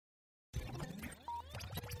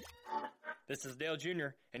This is Dale Jr.,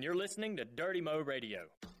 and you're listening to Dirty Mo Radio.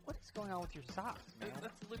 What is going on with your socks, man?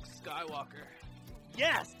 That's Luke Skywalker.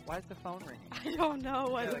 Yes! Why is the phone ringing? I don't know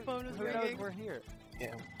why the phone is Who ringing. knows we're here?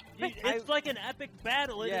 Yeah. It's like an epic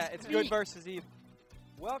battle. It's good versus evil.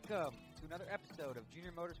 Welcome to another episode of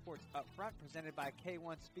Junior Motorsports Up Front, presented by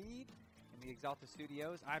K1 Speed in the Exalta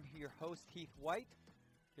Studios. I'm your host, Heath White,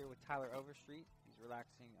 here with Tyler Overstreet. He's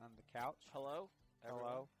relaxing on the couch. Hello.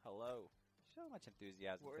 Hello. Hello. So much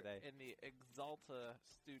enthusiasm We're today. in the Exalta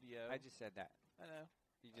studio. I just said that. I know.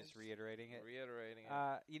 You just reiterating it? Reiterating it.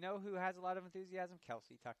 You know who has a lot of enthusiasm?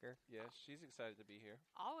 Kelsey Tucker. Yeah, she's excited to be here.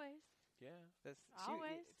 Always. Yeah.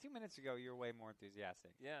 Always. 2 minutes ago, you were way more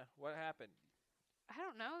enthusiastic. Yeah. What happened? I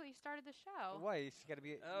don't know. You started the show. Why? You got to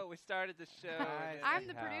be. Oh, we started the show.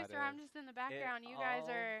 I'm the how it producer. I'm is. just in the background. You guys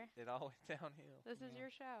are. It all went downhill. This is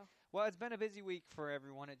your show. Well, it's been a busy week for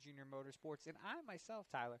everyone at Junior Motorsports, and I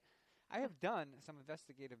myself, Tyler, I have done some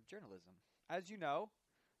investigative journalism. As you know,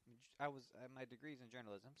 I was my degree's in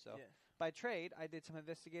journalism, so Yeah. by trade, I did some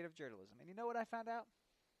investigative journalism. And you know what I found out?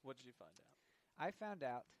 What did you find out? I found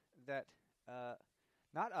out that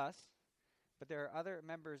not us, but there are other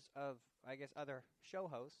members of, I guess, other show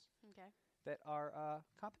hosts Okay. that are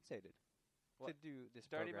compensated to What? do this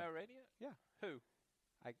Dirty program. Mo Radio? Yeah. Who?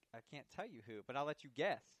 I can't tell you who, but I'll let you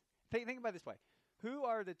guess. Think about it this way. Who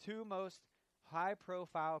are the two most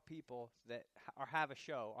high-profile people that have a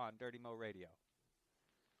show on Dirty Mo Radio?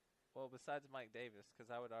 Well, besides Mike Davis, because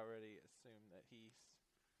I would already assume that he's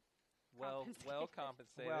well Compensated.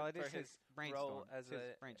 compensated Well, it for is his role brainstorm. as It's his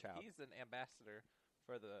a brainchild. He's an ambassador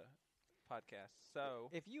for the podcast. So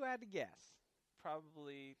If you had to guess,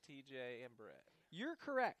 probably TJ and Brett. you're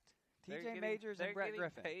correct. TJ Majors and Brett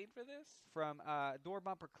Griffin They're getting paid for this? from Door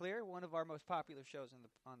Bumper Clear, one of our most popular shows on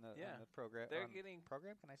the Yeah. program. They're on getting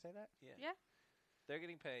program. Can I say that? Yeah. They're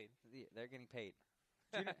getting paid. Yeah, they're getting paid.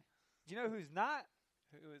 Do you know who's not?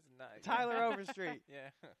 Who is not? Tyler Overstreet. Yeah.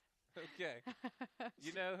 Okay.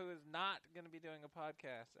 You know who is not going to be doing a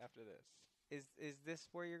podcast after this? Is this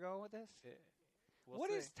where you're going with this? Yeah. We'll What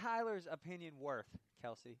see. is Tyler's opinion worth,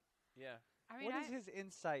 Kelsey? Yeah. I mean, What is his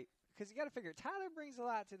insight? Because you got to figure, Tyler brings a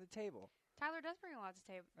lot to the table. Tyler does bring a lot to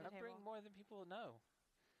the I bring table. more than people know.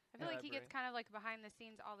 I feel Yeah, like I he gets bring. kind of like behind the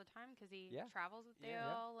scenes all the time because he Yeah. travels with Yeah.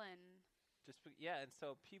 Dale and. And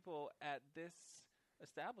so people at this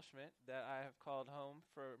establishment that I have called home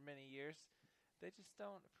for many years, they just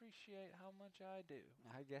don't appreciate how much I do.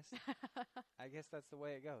 I guess that's the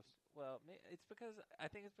way it goes. Well, it's because I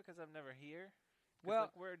think it's because I'm never here. 'Cause, Well,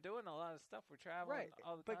 like, we're doing a lot of stuff. We're traveling right.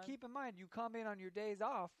 all the But time. keep in mind, you come in on your days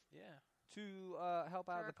off Yeah. to help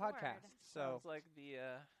out the record. podcast. So Sounds like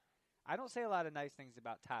the I don't say a lot of nice things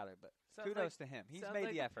about Tyler, but sounds kudos like, to him. He's sounds made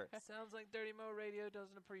like- the effort. Sounds like Dirty Mo Radio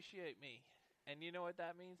doesn't appreciate me. And you know what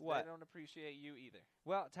that means? What? They don't appreciate you either.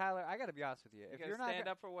 Well, Tyler, I got to be honest with you. You If gotta you're not stand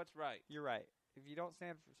up for what's right. you're right. If you don't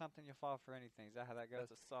stand for something, you'll fall for anything. Is that how that goes?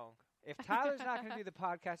 That's a song. If Tyler's not going to do the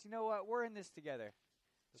podcast, you know what? We're in this together.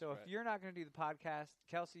 So That's if right. you're not going to do the podcast,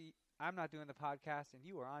 Kelsey, I'm not doing the podcast, and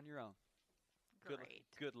you are on your own. Great.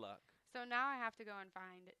 Good luck. So now I have to go and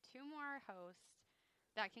find two more hosts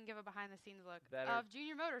that can give a behind the scenes look That are- of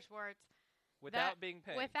Junior Motorsports Without being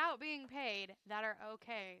paid. without being paid that are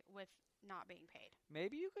okay with not being paid.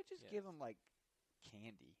 Maybe you could just give Yes. them, like,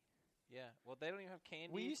 candy. Yeah. Well, they don't even have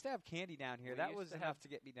candy. We used to have candy down here. We That used was to enough have- to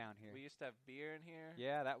get me down here. We used to have beer in here.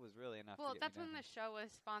 Yeah, that was really enough Well, to get that's me when down the show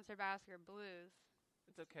was sponsored by Oscar Blues.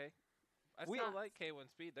 It's okay. I We- still like K1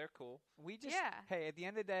 Speed. They're cool. We just, Yeah. hey, at the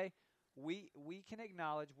end of the day, we can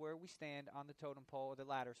acknowledge where we stand on the totem pole, or the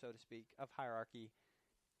ladder, so to speak, of hierarchy.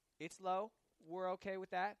 It's low. We're okay with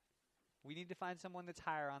that. We need to find someone that's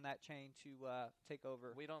higher on that chain to take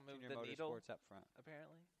over We don't move Junior the needle, Motorsports up front.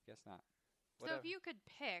 apparently. Guess not. So Whatever. if you could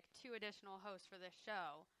pick two additional hosts for this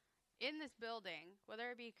show in this building,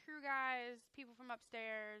 whether it be crew guys, people from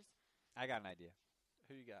upstairs, I got an idea.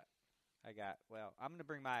 Who you got? Well, I'm going to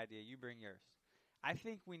bring my idea. You bring yours. I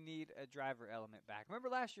think we need a driver element back. Remember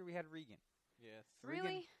last year we had Regan. Yes.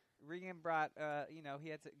 really? Regan brought, he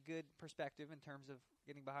had a good perspective in terms of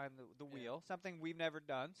getting behind the Yeah. wheel, something we've never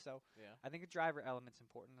done. So Yeah. I think a driver element's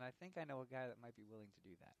important, and I think I know a guy that might be willing to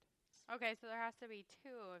do that. Okay, so there has to be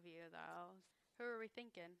two of you though. Who are we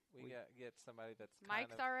thinking? We got to get somebody that's kind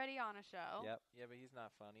Mike's of. already on a show. Yep, Yeah, but he's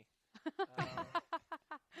not funny.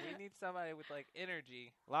 We need somebody with like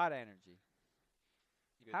energy. a lot of energy.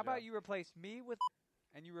 Good How about job. you replace me with,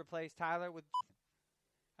 and you replace Tyler with?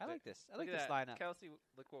 I like this. I like Look this at that. lineup. Kelsey,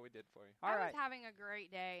 look what we did for you. All I right. was having a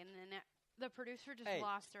great day, and then the producer just Hey,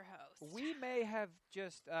 lost her host. We may have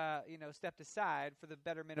just, stepped aside for the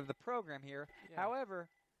betterment of the program here. Yeah. However,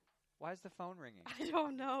 why is the phone ringing? I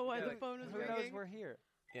don't know why Yeah, the like, phone is Who ringing. knows we're here?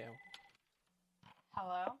 Yeah.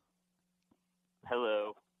 Hello?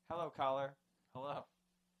 Hello. Hello, caller. Hello.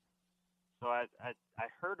 So I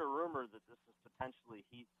heard a rumor that this is potentially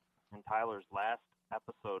Heath and Tyler's last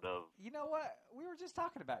episode of. You know what? We were just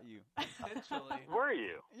talking about you. Potentially. Were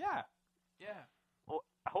you? Yeah. Yeah. Well,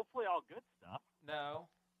 hopefully all good stuff. No.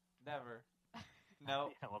 Never. No.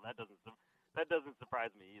 Yeah, well, that doesn't surprise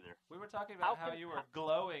me either. We were talking about How how can- you were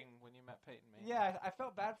glowing when you met Peyton Manning. Yeah, I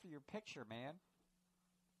felt bad for your picture, man.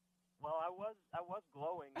 Well, I was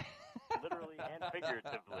glowing, literally and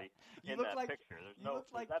figuratively, You in look that like- picture. you look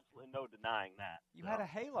like- There's absolutely no denying that. You so. had a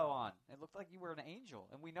halo on. It looked like you were an angel,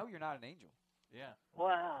 and we know you're not an angel. Yeah.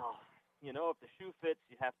 Well, if the shoe fits,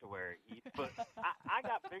 you have to wear it, Heath. But I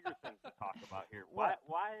got bigger things to talk about here. What?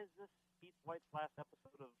 Why is this Heath White's last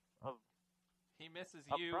episode of He misses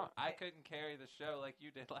Up you. front. I couldn't carry the show like you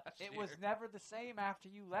did last year. It was never the same after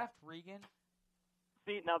you left, Regan.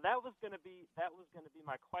 See, now that was gonna be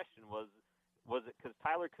my question. Was it because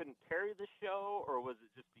Tyler couldn't carry the show, or was it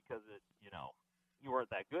just because you weren't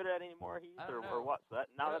that good at it anymore, Heath, I don't know. or what? So that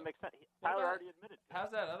What- makes sense. what Tyler about- already admitted to it. How's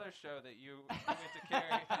that other show that you went to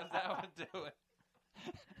carry? How's that one doing?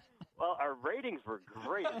 Well, our ratings were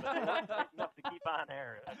great, but they weren't great enough to keep on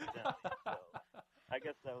air. Evidently. So I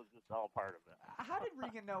guess that was just all part of it. How did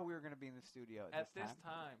Regan know we were going to be in the studio At this this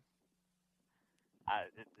time.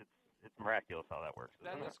 It's miraculous how that works.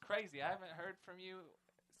 That isn't was crazy. I haven't heard from you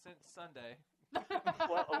since Sunday. it?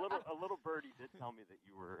 Well, a little birdie did tell me that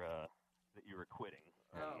you were quitting.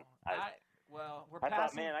 And Oh. We're I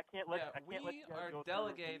thought, passing. man, I can't let Yeah, I can't let we you guys are go through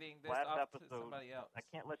delegating this last off to episode. somebody else. I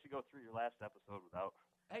can't let you go through your last episode without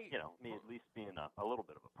Hey, me at least being a little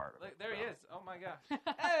bit of a part of look, it. there he so. is. Oh my gosh.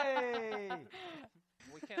 Hey!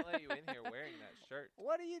 We can't let you in here wearing that shirt.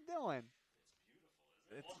 What are you doing?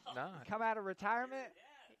 It's not. Come out of retirement?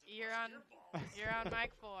 You're on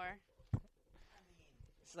mic 4.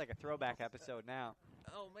 This is like a throwback episode now.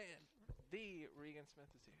 Oh man. The Regan Smith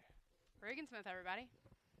is here. Regan Smith, everybody.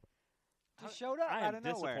 Just showed up I out am of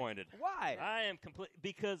nowhere. disappointed. Why? I am complete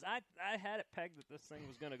because I had it pegged that this thing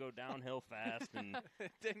was going to go downhill fast and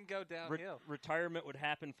It didn't go downhill. retirement would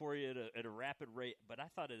happen for you at a rapid rate. But I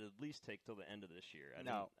thought it'd at least take till the end of this year.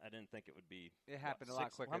 I didn't think it would be. It happened a lot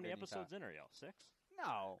 6? quicker How many than you episodes thought. in are y'all? 6?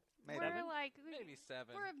 No. Maybe. We're like Maybe 7.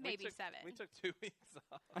 We're maybe 7. We took 2 weeks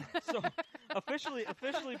off. So officially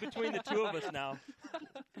between the two of us now,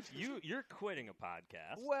 you're quitting a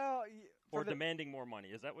podcast Well, or demanding more money.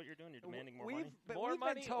 Is that what you're doing? You're demanding more money More we've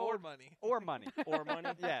money been told, or money? or money. or money?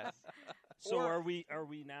 Yes. So Or- are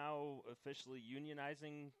we now officially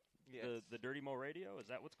unionizing Yes. the Dirty Mo Radio? Is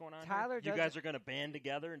that what's going on? Tyler here? You guys doesn't- are going to band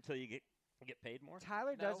together until you get paid more?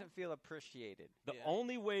 Tyler No. doesn't feel appreciated. The Yeah.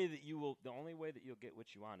 only way that you'll get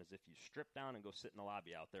what you want is if you strip down and go sit in the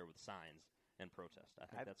lobby out there with signs and protest. I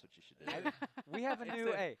think that's what you should do. We have a It's new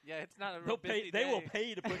yeah, it's not a real busy They will day. pay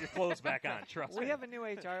you to put your clothes back on. Trust me. We have a new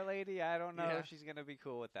HR lady. I don't know Yeah. if she's going to be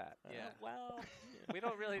cool with that. Yeah. Well, We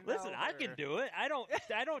don't really know. listen, I can her. do it. I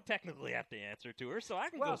don't technically have to answer to her, so I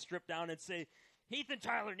can go Well- strip down and say, Heath and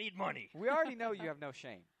Tyler need money. We already know you have no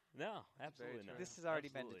shame. No, absolutely not. This has already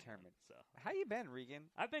been Absolutely. determined. So How you been, Regan?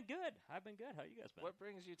 I've been good. How you guys been? What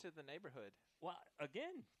brings you to the neighborhood? Well,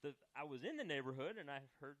 again, I was in the neighborhood and I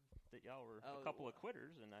heard that y'all were Oh, a couple of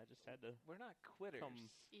quitters, and I just had to We're not quitters. come.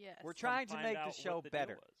 Yes. We're trying to find make the out show what deal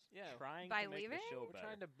better. was. Yeah. Trying By to make leaving? the show We're better.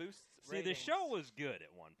 trying to boost See, the ratings. show was good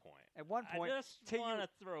at one point. At one point, I just till you- want to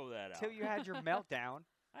throw that out. till you had your meltdown.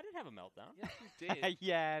 I didn't have a meltdown. Yes, you did.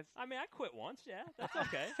 Yes. I mean, I quit once. Yeah, that's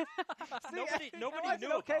okay. See, Nobody it knew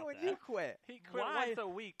wasn't okay about when that. you quit. He quit Why? once a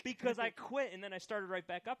week. Because I quit and then I started right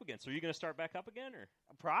back up again. So are you going to start back up again, or?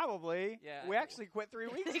 Probably. Yeah. We actually quit 3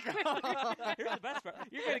 weeks ago. Here's the best part: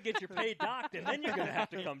 you're going to get your pay docked, and then you're going to have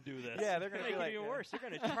to come do this. Yeah, they're gonna make be it like, even yeah. worse. They're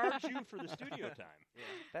going to charge you for the studio time. Yeah.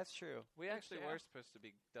 That's true. We actually Yeah. were supposed to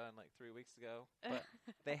be done like 3 weeks ago. But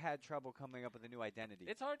they had trouble coming up with a new identity.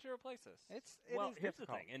 It's hard to replace us. It Well, is here's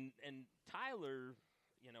difficult. the thing, and Tyler,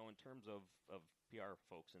 in terms of PR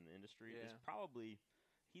folks in the industry, is Yeah. probably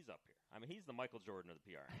he's up here. I mean, he's the Michael Jordan of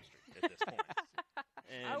the PR industry at this point.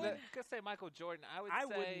 And I wouldn't say Michael Jordan. I would I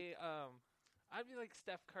say I'd be like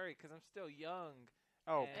Steph Curry because I'm still young.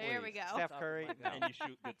 Oh, And- There we please. go. Steph Stuff Curry. like No. that. and you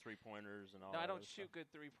shoot good 3-pointers and all. No, I that don't other shoot stuff. good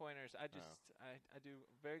 3-pointers. I Oh. just I do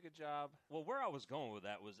a very good job. Well, where I was going with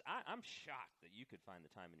that was I'm shocked that you could find the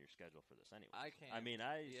time in your schedule for this anyway. I can't. I mean,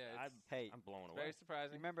 Yeah, Hey, I'm blown away. Very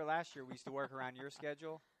surprising. remember last year we used to work around your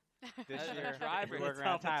schedule? This A year driver. we work It's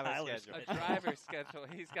around off of Tyler's Tyler's schedule. A driver's schedule.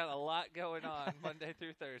 He's got a lot going on Monday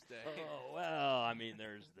through Thursday. Oh well, I mean,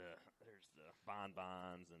 there's the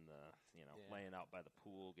bonbons and the laying out by the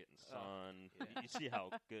pool, getting sun. Yeah. You see how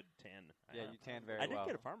good tan. Yeah, you tan very I did well.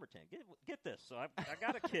 get a farmer tan. Get this. So I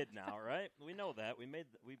got a kid now, right? We know that. We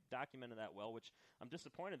documented that well. Which I'm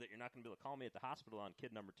disappointed that you're not going to be able to call me at the hospital on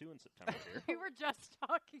kid number 2 in September here. We were just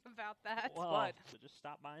talking about that. Well, so just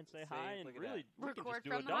stop by and say hi, and look at really we can Record just do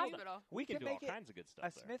from the adult. hospital. We can do all make it kinds of good a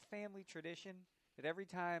stuff there. Smith family tradition that every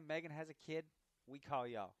time Megan has a kid, we call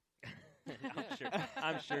y'all.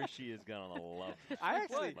 I'm sure she is gonna love it. I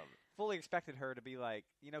actually Love it. fully expected her to be like,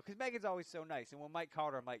 because Megan's always so nice. And when Mike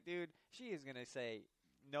called her, I'm like, dude, she is going to say,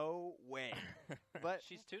 no way. But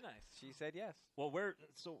She's too nice. she said yes. Well, where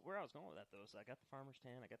I was going with that though is I got the farmer's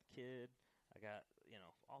tan, I got the kid, I got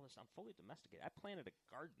all this. I'm fully domesticated. I planted a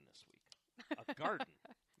garden this week. A garden.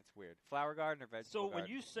 It's weird. Flower garden or vegetable So when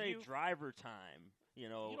garden? you say driver time, You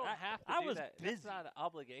don't have to I do was that. busy. That's not an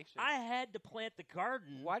obligation. I had to plant the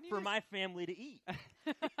garden Why didn't you for just- my family to eat.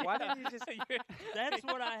 Why didn't you just... That's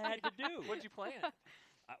what I had to do. What'd you plant?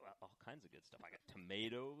 All kinds of good stuff. I got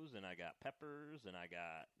tomatoes, and I got peppers, and I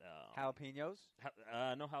got Jalapenos?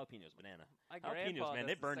 no jalapenos, banana. My Jalapenos, grandpa man, does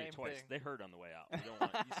they the burn you same twice. thing. They hurt on the way out.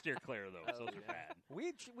 You steer clear of those. Oh, Those are yeah. bad.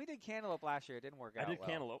 We did cantaloupe last year. It didn't work out I did well.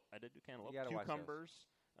 cantaloupe. I did do cantaloupe. You gotta watch those. Cucumbers.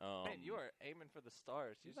 Man, you are aiming for the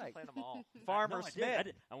stars. You He's just like- plant them all. Farmer No, I did.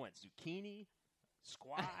 Smith. I went zucchini,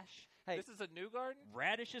 squash, Hey, This is a new garden?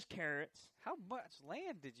 radishes, carrots. how much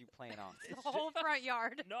land did you plan on? The whole front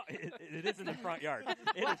yard. No, it is in the front yard.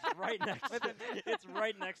 It is right next. It's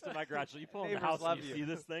right next to my garage. So you pull in the Neighbors house love and you you.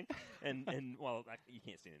 see this thing, and well, you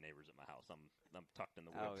can't see the neighbors at my house. I'm tucked in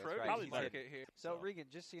the Oh, woods. that's right. Probably He better. said- Market here. So, Regan,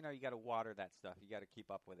 just so you know, you got to water that stuff. You got to keep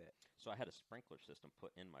up with it. So I had a sprinkler system put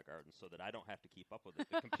in my garden so that I don't have to keep up with it.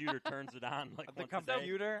 The computer turns it on like The once a day.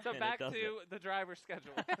 computer? So And it back does to the driver's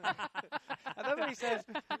schedule. I love when he says,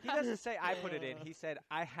 he doesn't say I put it in. He said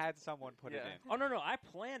I had someone put it Yeah. in. Oh no, I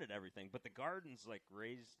planted everything, but the garden's like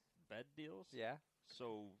raised bed deals. Yeah.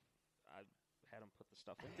 So I had them put the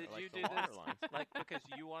stuff in. Did there, like you the do water this lines. like because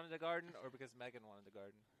you wanted a garden or because Megan wanted a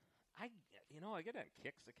garden? I get on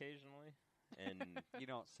kicks occasionally, and You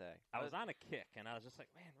don't say. I was on a kick, and I was just like,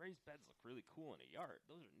 man, raised beds look really cool in a yard.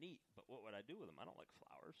 Those are neat, but what would I do with them? I don't like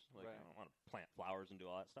flowers. Like Right. I don't want to plant flowers and do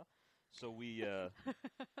all that stuff. So we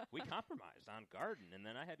compromised on garden, and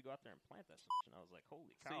then I had to go out there and plant that stuff. And I was like,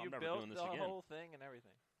 holy So cow, you I'm never built doing this the again. whole thing and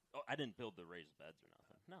everything. Oh, I didn't build the raised beds or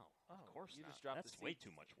nothing. No, Oh, of course you not. just dropped That's the way seeds.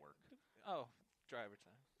 too much work. Oh, driver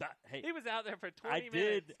time. Hey, He was out there for 20 I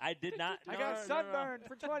minutes. did not. I no, got no, no, no. sunburned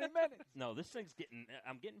for 20 minutes. No, this thing's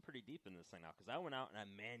I'm getting pretty deep in this thing now because I went out and I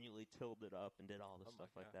manually tilled it up and did all this Oh my stuff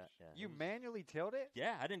like that. gosh. Yeah, You it was- manually tilled it?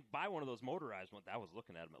 Yeah, I didn't buy one of those motorized ones. I was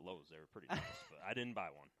looking at them at Lowe's. They were pretty nice, but I didn't buy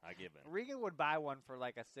one. I give in. Regan would buy one for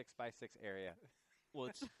like a 6x6 area. Well,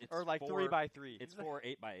 it's Or like 4 3x3. It's 4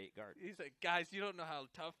 8x8 garden. He's like, guys, you don't know how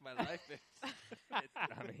tough my life is.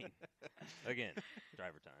 I mean, again,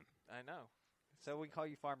 driver time. I know. So we call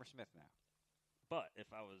you Farmer Smith now. But if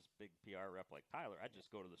I was big PR rep like Tyler, I'd just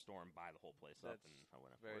go to the store and buy the whole place up, That's and I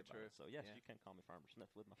wouldn't have to very worry about true. it. So yes, Yeah. you can call me Farmer Smith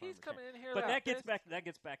with my He's farmer's coming tan. in here But like that gets this. back. That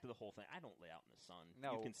gets back to the whole thing. I don't lay out in the sun.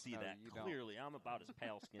 No, you can see no, that you don't. clearly. I'm about as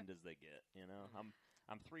pale skinned as they get. You know,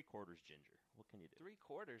 I'm 3/4 ginger. What can you do?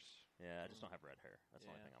 3/4. Yeah, I just don't have red hair. That's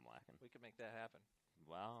the only Yeah. thing I'm lacking. We can make that happen.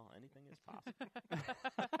 Well, anything is possible.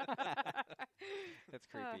 That's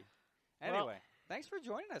creepy. Well, Anyway, thanks for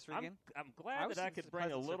joining us, Regan. I'm glad was that I thinking could it's a bring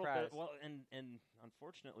a pleasant little surprise. bit. Well, and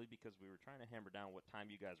unfortunately, because we were trying to hammer down what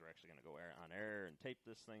time you guys were actually going to go on air and tape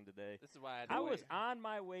this thing today, This is why I I do was it. on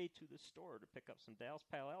my way to the store to pick up some Dale's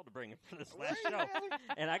Pale Ale to bring in for this last show,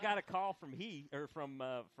 and I got a call from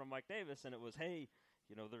Mike Davis, and it was, hey,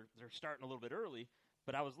 they're starting a little bit early.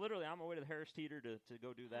 But I was literally on my way to the Harris Teeter to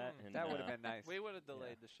go do that. And That would have been nice. We would have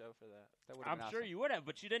delayed the show for that. That would have I'm been sure awesome. you would have,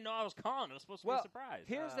 but you didn't know I was calling. It was supposed to be Well, a surprise.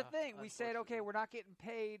 Here's the thing. We said, okay, unfortunately. we're not getting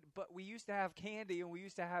paid, but we used to have candy and we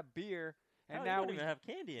used to have beer, and Hell, now you don't we even have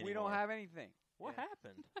candy anymore. we don't have anything. What Yeah.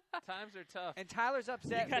 happened? Times are tough. And Tyler's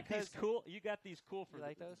upset You got because these cool. You got these cool for You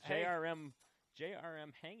like the those?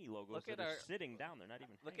 JRM hangy logos Look that at are our- sitting down. They're not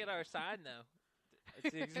even. Look hanging. at our sign, though.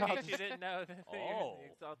 it's the In case Exalted. you didn't know that Oh. the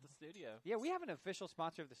Exalted Studio. Yeah, we have an official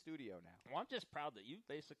sponsor of the studio now. Well, I'm just proud that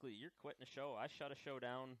you're quitting a show. I shut a show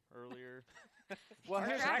down earlier. Well, Our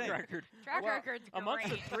here's the track thing. record. Track Well, record's Amongst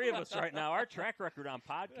great. the three of us right now, our track record on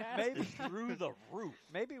podcast Maybe. is through the roof.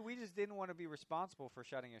 Maybe we just didn't want to be responsible for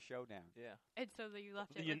shutting a show down. Yeah. And so that you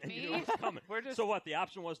left it You, with you me. know what's coming. We're just So what? The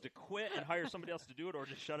option was to quit and hire somebody else to do it, or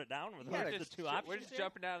just shut it down. Were You gotta those the just two ju- options? We're just here?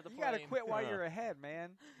 jumping out of the You plane. got to quit while Yeah. you're ahead,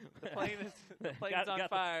 man. The plane is the plane's Got- on got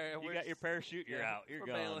the- fire. and You we're got your just- parachute. You're yeah, out. You're we're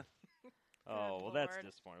gone. bailing. Oh Good well, that's Lord.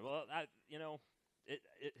 disappointing. Well,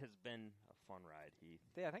 it has been a fun ride, Heath.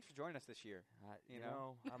 Yeah, thanks for joining us this year. You You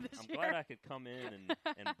know? know, I'm This glad year. I could come in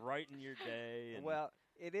and brighten your day. And Well,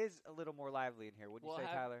 it is a little more lively in here, wouldn't you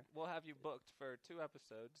say, Tyler? We'll have you booked for 2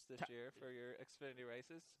 episodes this year for your Xfinity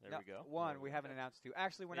races. there we go. One, we haven't announced two.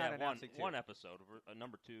 Actually, we're not announcing two. one episode.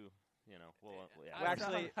 Number 2. You know, well, yeah. Well,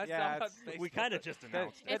 actually, I saw yeah, on it's- we Facebook. kind of just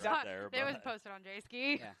announced it It's right hot. there. It was but- posted on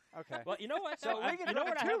J-Ski. Yeah. Okay. Well, you know what? So we can you know run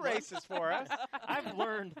what I two have learned? races for us. I've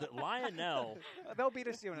learned that Lionel They'll beat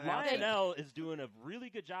us to an announcement. Lionel is doing a really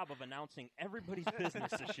good job of announcing everybody's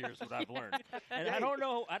business this year. Is what I've learned, and I don't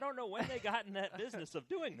know when they got in that business of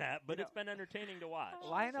doing that, but You it's been entertaining to watch.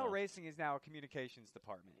 Lionel So, Racing is now a communications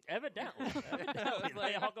department. evidently, was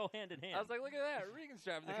like- they all go hand in hand. I was like, look at that. Regan's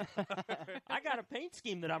driving the car. I got a paint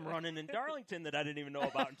scheme that I'm running in Darlington that I didn't even know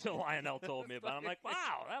about until Lionel told me about. I'm like,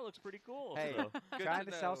 wow, that looks pretty cool. Hey, So, Good trying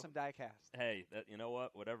to to sell know. some die-cast. hey, you know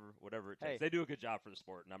what? Whatever it takes. Hey. They do a good job for the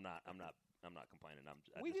sport, and I'm not complaining.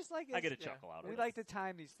 We just like I get a it. chuckle out of We it. like to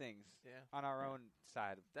time these things Yeah. on our own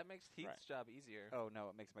side. That makes Heath's Right. job easier. Oh no,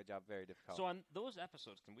 it makes my job very difficult. So on those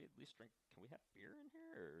episodes, can we at least drink? Can we have beer in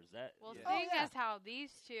here, or is that? Well, Yeah. seeing Oh, yeah. as how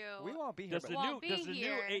these two. we won't be here. Does but- the Won't new be does the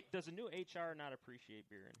here. does the new HR not appreciate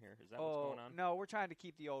beer in here? Is that what's oh going on? no, we're trying to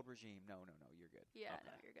keep the old regime. No, you're good. Yeah, Okay.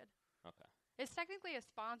 no, you're good. Okay. It's technically a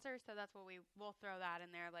sponsor, so that's what we'll throw that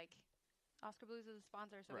in there. Like, Oscar Blues is a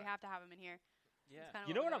sponsor, so we Right. have to have him in here. Yeah. It's kinda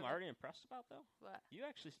You know what we I'm go with. already impressed about though? What? You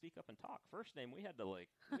actually speak up and talk. First name, we had to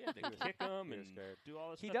kick him He was and scared. do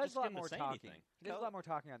all this He stuff. does just a get lot him to more say talking. anything. He does a lot more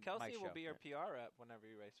talking on Kelsey my will show. be your PR rep whenever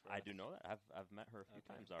you race for us. I do know that. I've met her a few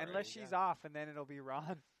Okay. times already. Unless Yeah. she's off, and then it'll be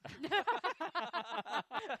Ron.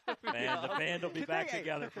 Man, the band will be Can back they-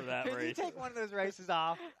 together for that Can you race. take one of those races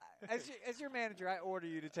off? As your manager, I order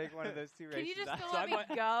you to take one of those two races Can you just off. still So let I me might-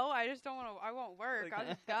 go? I just don't want to. I won't work. Like- I'll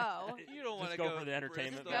just go. You don't want to Just go for the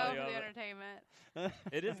entertainment Just Bristol. go value for of the it. entertainment.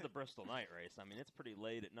 It is the Bristol night race. I mean, it's pretty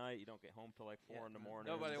late at night. You don't get home till like 4 in the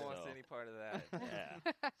morning. Nobody wants so- any part of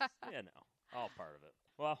that. Yeah, no, all part of it.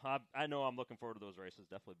 Well, I know I'm looking forward to those races.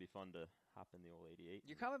 Definitely be fun to hop in the old 88.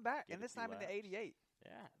 You're coming back, Give and it this 2 time in the laps. 88.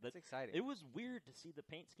 Yeah, That's exciting. it was weird to see the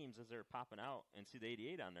paint schemes as they were popping out and see the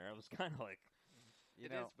 88 on there. I was kind of like, you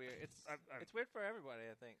It know, is weird. It's I've- it's weird for everybody,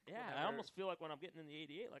 I think. yeah, I Whenever- almost feel like when I'm getting in the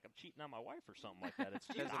 88, like I'm cheating on my wife or something like that. It's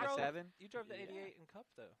You because just of the drove- 7. You drove the Yeah. 88 in Cup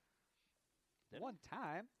though, Did One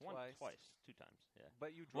time. Twice. 2 times. Yeah.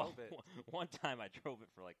 but you Well, drove it. one time I drove it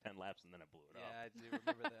for like 10 laps and then I blew it Yeah, up. I do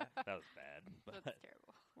remember that. That was bad. But That's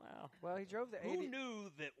terrible. well, Well, he drove the who 80. knew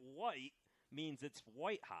that white means it's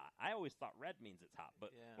white hot? I always thought red means it's hot,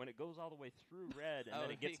 but Yeah. when it goes all the way through red and Oh,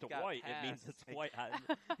 then it gets he to got white, it means past. it's white hot.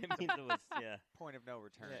 It means it was Point of no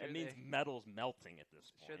return. Yeah. It Sure means they- metal's melting at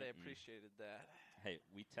this point. Sure, they and, appreciated that. hey,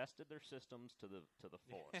 we tested their systems to the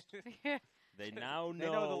fullest. Yeah. They now know,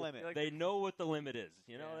 They know the limit. Like- they know what the limit is.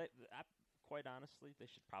 You know, Yeah. quite honestly, they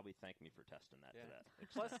should probably thank me for testing that Yeah. to that.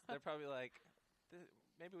 extent. Plus, they're probably like,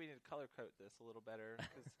 maybe we need to color code this a little better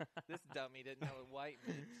because this dummy didn't know what white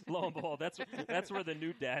means. Lo and behold, that's where the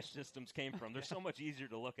new dash systems came from. They're so much easier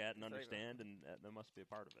to look at and It's like- understand, and that must be a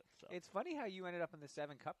part of it. So It's funny how you ended up in the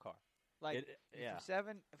 7 Cup car. Like, yeah. from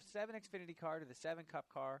 7 Xfinity car to the 7 Cup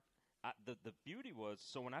car. The beauty was,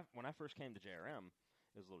 so when I first came to JRM,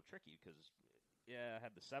 it was a little tricky because I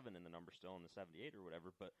had the 7 in the number still and the 78 or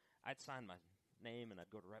whatever, but I'd sign my name and I'd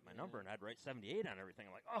go to write my number and I'd write 78 on everything.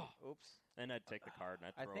 I'm like, oh, Oops. and I'd take the card and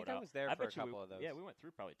I'd I throw think it I out. was there for bet a you couple of those. Yeah, we went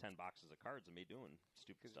through probably 10 boxes of cards of me doing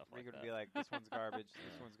stupid stuff like Regan that. would be like, this one's garbage,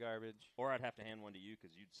 this one's garbage. Or I'd have to hand one to you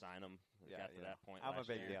because you'd sign them. It got to that point. I'm a last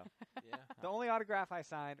big year. deal. Yeah. The only autograph I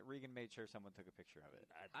signed, Regan made sure someone took a picture of it.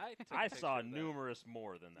 I took a I picture saw of that. numerous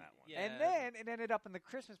more than that one. Yeah. And then it ended up in the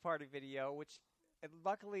Christmas party video, which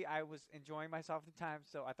luckily I was enjoying myself at the time,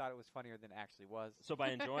 so I thought it was funnier than it actually was. So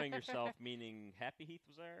by enjoying yourself, meaning Happy Heath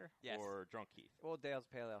was there, Yes. or Drunk Heath, Well, Dale's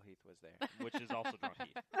Pale Ale Heath was there. which is also Drunk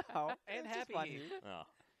Heath. No, And it's just Happy fun Heath. Oh.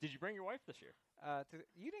 Did you bring your wife this year?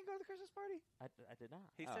 You didn't go to the Christmas party? I did not.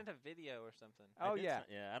 He Oh. sent a video or something. Oh, I did yeah.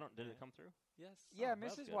 Yeah, I don't. Did Yeah. it come through? Yes. Yeah,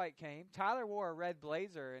 that's Mrs. good. White came. Tyler wore a red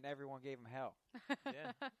blazer, and everyone gave him hell.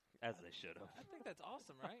 Yeah. As they should have. I think that's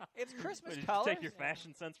awesome, right? It's Christmas Did you colors. take your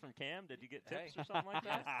fashion sense from Cam? Did you get tips Hey. or something like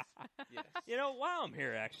that? Yes. You know, while I'm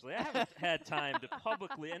here, actually, I haven't had time to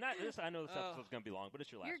publicly, and I know this Oh. episode's going to be long, but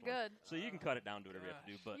it's your last You're one. good. So you can cut it down to whatever you have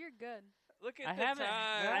to do. But You're good. Look at I the haven't,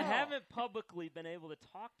 time. I No. haven't publicly been able to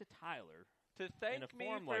talk to Tyler. To in a thank me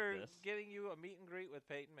form like for this. getting you a meet and greet with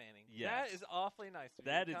Peyton Manning. Yes. That is awfully nice of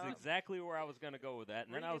you. That is Tom. exactly where I was going to go with that,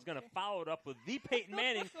 and then I was Regan going to follow it up with the Peyton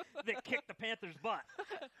Manning that kicked the Panthers' butt.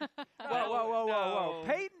 Whoa. No.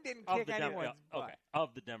 Peyton didn't Of kick the Denver, anyone's butt. okay,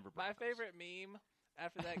 of the Denver My Broncos. favorite meme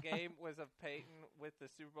after that game was of Peyton with the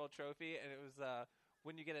Super Bowl trophy, and it was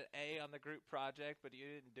when you get an A on the group project, but you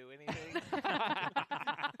didn't do anything.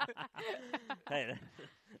 Hey,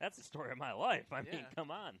 that's the story of my life. I mean, Yeah. come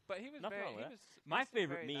on. But he was Nothing very. wrong with He that. was My he seemed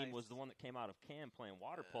favorite very meme nice. was the one that came out of Cam playing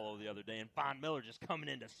water polo the other day, and Von Miller just coming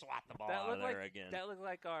in to swat the ball That out of looked there like again. that looked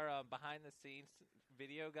like our behind the scenes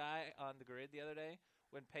video guy on the grid the other day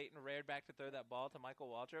when Peyton reared back to throw that ball to Michael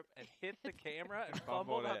Waltrip and hit the camera and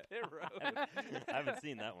fumbled Fumbled up pit road. I haven't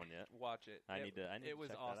seen that one yet. Watch it. I need to It was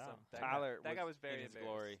check awesome. that out. That Tyler guy, that guy was very in his embarrassed.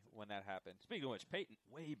 glory when that happened. Speaking of which, Peyton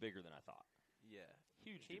way bigger than I thought. Yeah,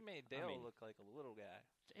 Huge. he dude. made I Dale mean, look like a little guy.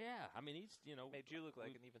 Yeah, I mean he's Made you look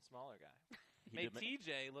like an even smaller guy. he Made did make-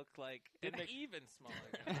 TJ look like Did an make- even smaller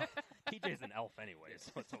guy. TJ's an elf anyway,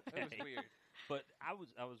 so it's okay. It was weird. But I was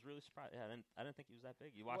really surprised. Yeah, I didn't think he was that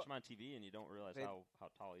big. You watch him on TV and you don't realize They- how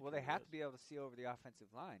tall he. Well, they truly have is. to be able to see over the offensive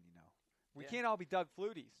line, you know. We Yeah. can't all be Doug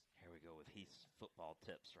Flutie's. Here we go with Heath's football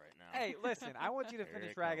tips right now. Hey, listen, I want you to Here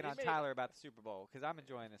finish it ragging comes. on He made- Tyler about the Super Bowl because I'm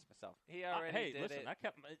enjoying this myself. He already hey, did listen, it. I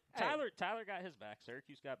kept Tyler got his back.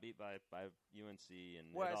 Syracuse got beat by UNC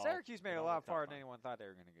and Well, it all- Syracuse made it it a all lot worked out farther fine. than anyone thought they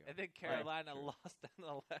were going to go. And then Carolina true. lost in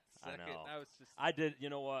the last I second. know. I was just I did. You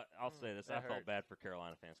know what? I'll say this. I that felt hurt. bad for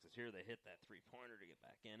Carolina fans because here they hit that 3-pointer to get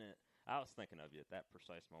back in it. I was thinking of you at that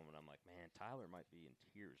precise moment. I'm like, man, Tyler might be in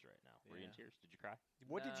tears right now. Were you in Yeah. tears? Did you cry?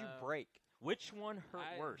 What did you No. break? Which one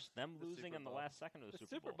hurt worse? Them the losing Super in the Bowl. last second of the, the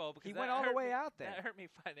Super Bowl because He that went all the hurt way me- out there. That hurt me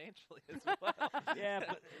financially as well. Yeah,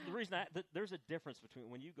 but the reason there's a difference between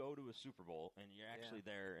when you go to a Super Bowl and you're actually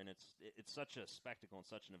there, and it's such a spectacle and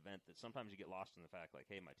such an event that sometimes you get lost in the fact, like,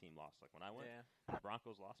 hey, my team lost. Like when I went, Yeah, the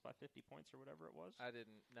Broncos lost by 50 points or whatever it was. I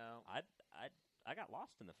didn't know. I got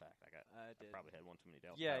lost in the fact. I did. probably had one too many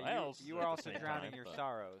Dallas Yeah, Pals you at were the also same drowning time, your but-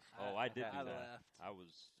 sorrows. Oh, I did I do that. left. I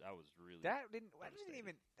was really. That didn't. That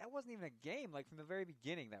Devastated. wasn't even a game. Like from the very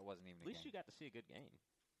beginning, that wasn't even. At least a you game. got to see a good game.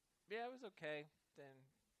 Yeah, it was okay. Then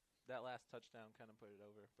that last touchdown kind of put it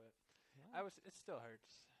over, but it still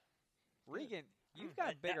hurts. Regan, you've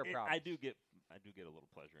got bigger problems. I do get a little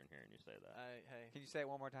pleasure in hearing you say that. Hey, Can you say it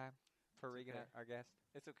one more time for It's Regan, okay. our guest?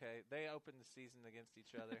 it's okay. They opened the season against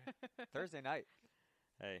each other. Thursday night.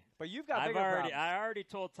 Hey, But you've got I bigger problems. already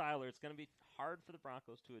told Tyler it's going to be hard for the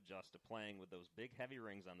Broncos to adjust to playing with those big heavy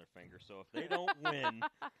rings on their fingers. So if they don't win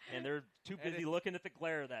and they're too And busy it's- looking at the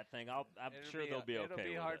glare of that thing, I'm sure they'll be okay. It'll be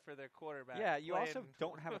with hard it. for their quarterback. Yeah, you also playing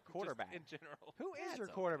don't have a just quarterback. in general. Who is Yeah, your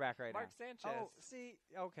it's quarterback right Mark now? Sanchez. Oh, see,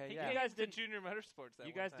 okay, He yeah. came You guys to didn't- Junior Motorsports. That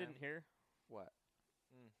You one guys time. didn't hear? What?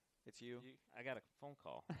 Mm. It's you. I got a phone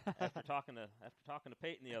call after talking to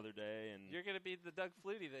Peyton the other day, and You're gonna be the Doug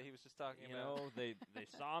Flutie that he was just talking you about. know they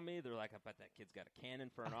saw me. They're like, I bet that kid's got a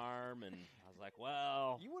cannon for an arm, and I was like,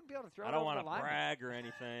 well, You wouldn't be able to throw I it don't over want the to lineman. brag or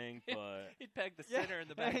anything, but He'd peg the Yeah. center in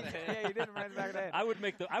the back of the head. Yeah, you didn't right in the back of the head. I would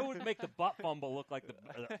make the butt fumble look like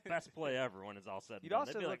the best play ever when it's all said and You'd done.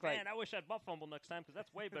 also They'd be look like, like- man, I wish I'd butt fumble next time because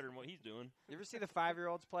that's way better than what he's doing. You ever see the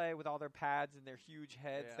 5-year-olds play with all their pads and their huge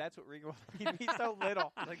heads? Yeah. That's what Regan would be. He's so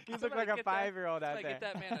little. He looked somebody like a get that- 5-year-old out Like, there. get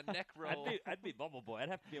that man a neck roll. I'd be Bubble Boy. I'd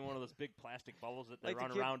have to be in one of those big plastic bubbles that they Like the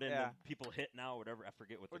run kid- around in yeah. and people hit now, whatever. I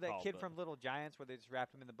forget what Or they're that called. kid but- from Little Giants where they just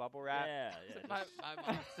wrapped him in the bubble wrap. Yeah, my, just- my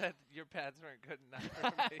mom said your pads weren't good enough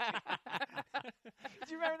for me.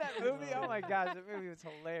 Do you remember that movie? Oh my gosh, that movie was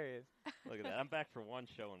hilarious. Look at that. I'm back for one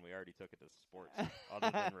show and we already took it to sports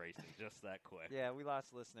other than racing, just that quick. Yeah, we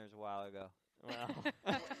lost listeners a while ago.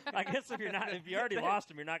 Well, I guess if you already lost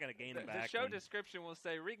them, you're not going to gain The them back. show then. description will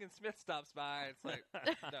say Regan Smith stops by. It's like,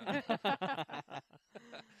 no.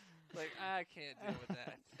 Like I can't deal with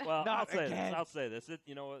that. Well, Not again. I'll say this.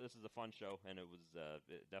 You know what? This is a fun show, and it was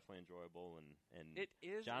definitely enjoyable. And It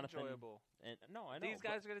is Jonathan- enjoyable. and no, I know These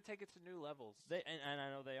but guys are going to take it to new levels. and I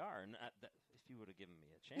know they are. And if you would have given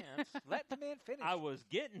me a chance, Let the man finish. I was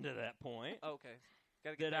getting to that point Okay,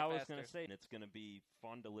 got to get that there I was faster. going to say. And it's going to be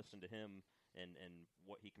fun to listen to him and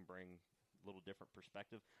what he can bring. A little different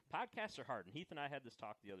perspective. Podcasts are hard, and Heath and I had this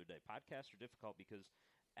talk the other day. Podcasts are difficult because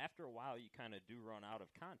after a while you kind of do run out of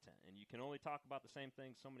content, and you can only talk about the same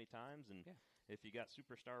thing so many times. And Yeah. if you got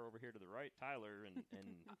superstar over here to the right, Tyler, and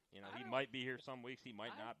you know I he don't- might be here some weeks, he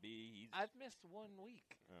might I- not be. He's I've missed 1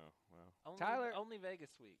 week. oh well. Only, Tyler- only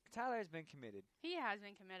Vegas week. Tyler's been committed. He has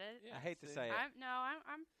been committed. Yeah, I hate to see? say it.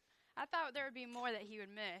 I thought there would be more that he would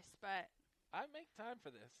miss, but I make time for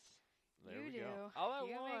this. There you we do. go. All I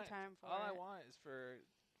you want, make time for all I it. want is for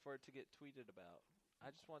it to get tweeted about.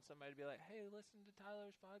 I just want somebody to be like, "Hey, listen to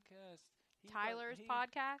Tyler's podcast." Tyler's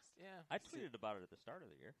podcast. Yeah. I tweeted about it at the start of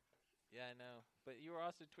the year. Yeah, I know. But you were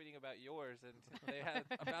also tweeting about yours, and they had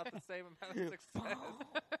about the same amount of success.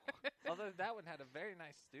 Although that one had a very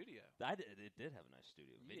nice studio. It did have a nice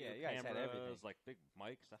studio. Video you guys had cameras, everything. like big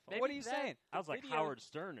mics. I felt Maybe What are you that- saying? I was like video- Howard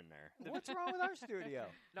Stern in there. What's wrong with our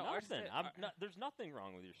studio? No, Nothing. There's nothing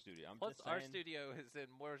wrong with your studio. I'm Plus, just our saying. studio is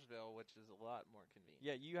in Mooresville, which is a lot more convenient.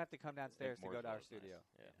 Yeah, you have to come downstairs to go to our Mooresville's nice. studio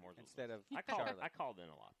Yeah, Mooresville's instead nice. of I Charlotte. called in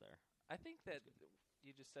a lot there. I think that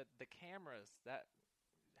you just said the cameras, that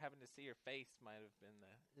having to see your face might have been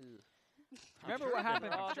the... Remember sure what it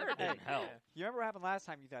didn't- happened? I'm sure it Hey, didn't help. You remember what happened last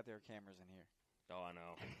time you thought there were cameras in here? Oh, I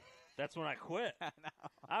know. That's when I quit.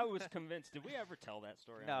 I was convinced. Did we ever tell that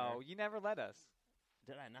story? on No, air? you never let us.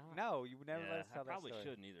 Did I not? No, you would never Yeah, let us tell I probably that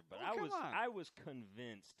story. shouldn't either. But Oh, come on. I was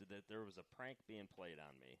convinced that there was a prank being played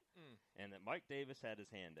on me, Mm. and that Mike Davis had his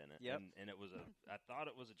hand in it. Yep. And it was I thought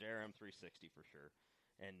it was a JRM 360 for sure.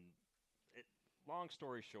 And long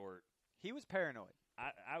story short, He was paranoid.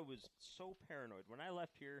 I was so paranoid when I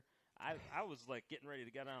left here. I was like getting ready to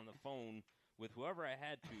get on the phone with whoever I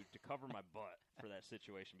had to cover my butt for that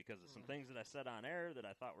situation because of some things that I said on air that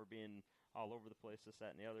I thought were being all over the place, this,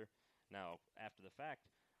 that, and the other. Now, after the fact,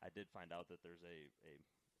 I did find out that there's a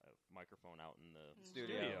microphone out in the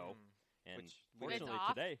studio. Mm. And Which- fortunately It's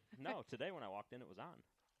off? today when I walked in, it was on.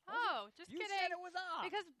 Oh, just You kidding. said it was off.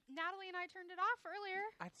 Because Natalie and I turned it off earlier.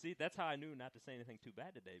 See, that's how I knew not to say anything too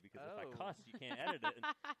bad today because if I Oh. cuss, you can't edit it.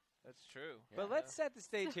 That's true. But let's set the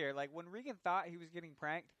stage here. Like when Regan thought he was getting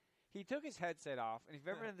pranked, he took his headset off, and if you've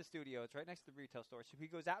ever been in the studio, it's right next to the retail store. So he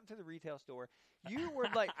goes out into the retail store. You were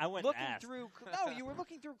like I went looking ass. through. No, you were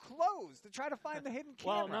looking through clothes to try to find the hidden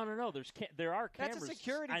camera. Well, no. There are That's a cameras.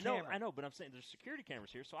 security I know, camera. I know, but I'm saying there's security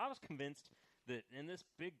cameras here. So I was convinced that in this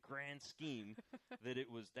big grand scheme, that it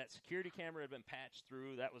was that security camera had been patched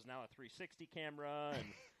through. That was now a 360 camera,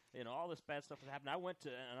 and all this bad stuff was happening. I went to,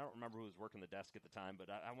 and I don't remember who was working the desk at the time, but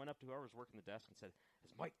I went up to whoever was working the desk and said,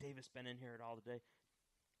 "Has Mike Davis been in here at all today?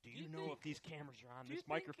 Do you know if these cameras are on? Do you This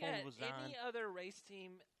microphone think was at on." any other race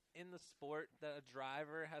team in the sport that a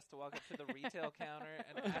driver has to walk up to the retail counter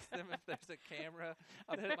and ask them if there's a camera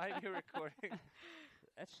that might be recording?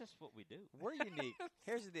 That's just what we do. We're unique.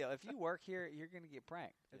 Here's the deal: if you work here, you're going to get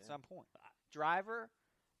pranked at Yeah. some point. Driver,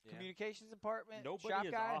 Yeah. communications department, Nobody shop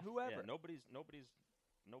is guy, off. whoever. Yeah, nobody's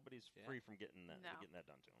Yeah. free from getting that No. done to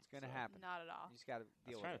them. It's going to happen. Not at all. You just got to I was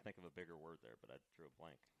deal trying with to think of a bigger word there, but I drew a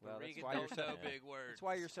blank. Well, that's Regan why you're don't so know Yeah. big words. That's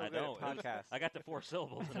why you're so I good don't. at podcasts. I got the 4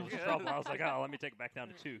 syllables and it was Yeah. trouble. I was like, oh, let me take it back down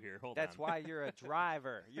to 2 here. Hold That's on. why you're a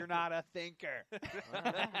driver. You're not a thinker.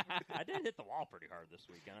 I did hit the wall pretty hard this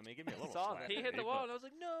weekend. I mean, give me a little Saw slack. that. He hit the maybe, wall, but and I was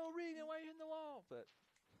like, "No, Regan, why are you hitting the wall?" But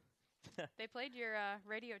They played your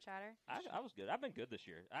radio chatter. I was good. I've been good this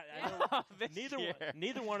year. I Yeah. know This neither year.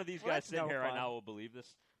 neither one of these Well, guys that's sitting no here right fun. now will believe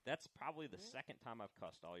this. That's probably the second time I've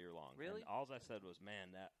cussed all year long. Really? And all I said was,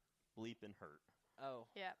 "Man, that bleeping hurt,"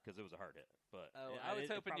 Yeah. because it was a hard hit. But I was it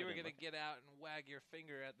hoping probably you were didn't going to look- get out and wag your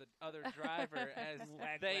finger at the other driver as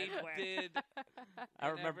Wag, they wag, wag. did. I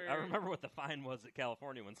remember. I whenever- remember what the fine was at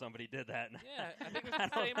California when somebody did that. and Yeah, I think it was I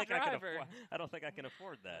the don't same think I can driver. I don't think I can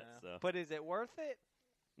afford that. Yeah. So But is it worth it?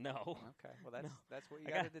 no. Okay. Well, that's what you I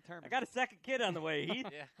got to got- determine. I got a second kid on the way, Heath.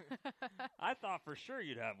 Yeah, I thought for sure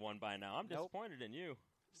you'd have one by now. I'm Nope. disappointed in you,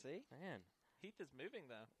 See, man. Heath is moving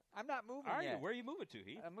though. I'm not moving Are yet. you? Where are you moving to,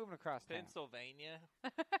 Heath? I'm moving across town. Pennsylvania.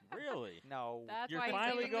 Really? No. That's You're why he's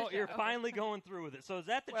finally leaving the You're show. finally going through with it. So is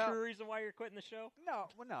that the Well- true reason why you're quitting the show? No.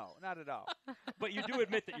 Well, no, not at all. But you do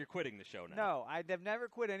admit that you're quitting the show now. No, I've never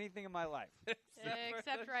quit anything in my life.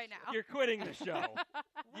 Except right now. You're quitting the show.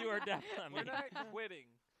 You are definitely. I We're mean, not quitting.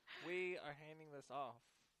 We are handing this off.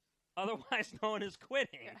 otherwise known as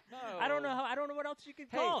quitting. No, I don't know how. I don't know what else you can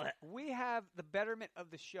call Hey, it. we have the betterment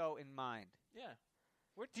of the show in mind. Yeah,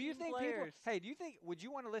 we're Do you team think players. people? Hey, do you think? Would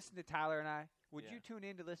you want to listen to Tyler and I? Would Yeah. you tune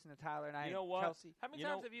in to listen to Tyler and I? You know and what? Kelsey? How many You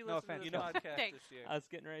times know- have you no listened offense. to You this know- podcast Thanks. this year? I was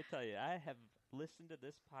getting ready to tell you. I have listened to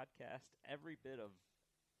this podcast every bit of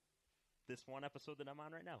this one episode that I'm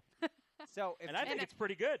on right now, So, if and I you- think it's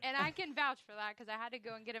pretty good. And I can vouch for that because I had to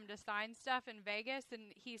go and get him to sign stuff in Vegas,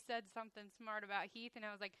 and he said something smart about Heath, and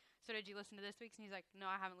I was like, "So did you listen to this week's?" And he's like, "No,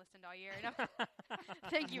 I haven't listened all year." And I'm,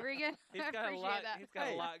 thank you, Regan. He's I got a appreciate lot. that. He's got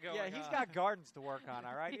Hey, a lot going yeah, on. he's got gardens to work on.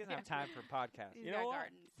 All right, he doesn't have time for podcasts. He's You got know what?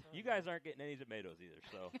 gardens. You guys aren't getting any tomatoes either,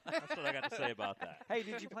 so that's what I got to say about that. Hey,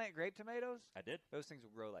 did you plant grape tomatoes? I did. Those things will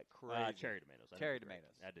grow like crazy. Cherry tomatoes. I Cherry did grape.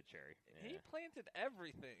 tomatoes. I did cherry. He Yeah. planted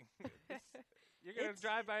everything. You're gonna It's-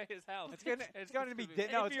 drive by his house. It's gonna be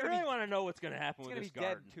dead. No, if it's you gonna really be, want to know what's going to happen it's with gonna this be dead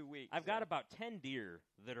garden, in 2 weeks. I've got about 10 deer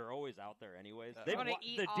that are always out there anyways. Uh-oh. They Wanna wa-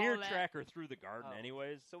 eat the all deer of it. tracker through the garden Oh.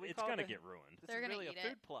 anyways. So we it's call going to the- get ruined. This They're is gonna really eat a it.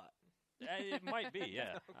 food plot. It might be,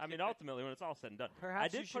 yeah. I mean, ultimately, when it's all said and done. Perhaps I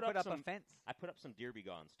did you should put put up up a some- fence. I put up some deer be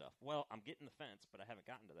gone stuff. Well, I'm getting the fence, but I haven't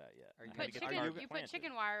gotten to that yet. Are you I gonna gotta Put get the are carpet you- chicken, you put planted.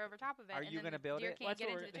 chicken wire over top of it. Are and you then gonna the build deer it? can't get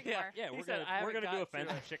into the chicken Yeah, wire. yeah, He we're said, gonna "I we're haven't gonna do a got fence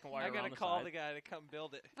to with chicken wire I around gotta the call side. the guy to come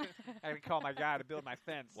build it. I can call my guy to build my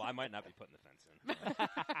fence. Well, I might not be putting the fence in.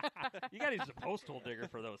 You got to use a post hole digger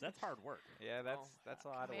for those. That's hard work. Yeah, that's a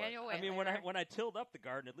lot of work. Manual I mean, weight when I tilled up the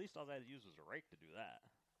garden, at least all I had to use was a rake to do that.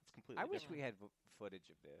 It's completely. I wish different. we had footage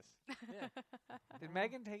of this. Yeah. Did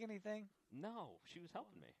Megan take anything? No, she was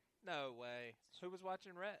helping me. No way. Who was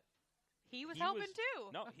watching Rhett? He was He helping was- too.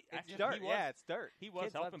 No, It's actually, dirt. he was. Yeah, it's dirt. He was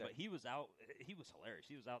Kids love helping, dirt. but he was out. He was hilarious.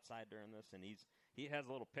 He was outside during this, and he has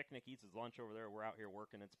a little picnic, eats his lunch over there. We're out here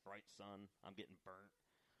working. It's bright sun. I'm getting burnt,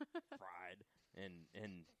 fried, and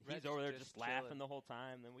he's Rhett's over there just just laughing chilling. the whole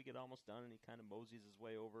time. Then we get almost done, and he kind of moseys his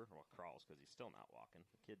way over. Well, crawls because he's still not walking.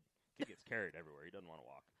 The kid gets carried everywhere. He doesn't want to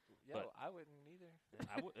walk. Yo, But- I wouldn't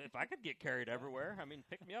either. If I could get carried everywhere, I mean,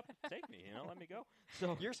 pick me up, take me. Let me go.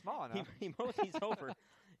 So You're small enough. he moseys over,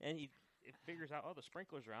 and he figures out, the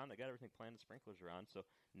sprinklers are on. They got everything planned. The sprinklers are on. So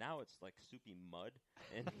now it's like soupy mud,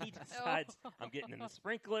 and he decides I'm getting in the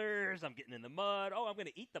sprinklers. I'm getting in the mud. Oh, I'm going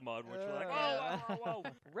to eat the mud, which we're like, whoa, whoa, whoa,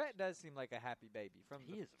 whoa. Rhett does seem like a happy baby from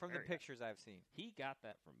He is from the very pictures I've seen. He got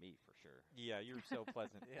that from me for sure. Yeah, you're so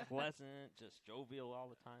pleasant. Yeah. Pleasant, just jovial all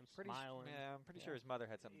the time, smiling. Yeah, I'm pretty Yeah. sure his mother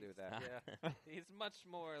had something to do with that. Yeah. He's much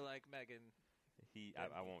more like Megan.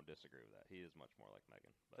 I won't disagree with that. He is much more like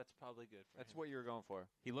Megan, but That's probably good for That's him. what you were going for.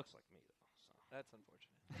 he looks like me though. So. That's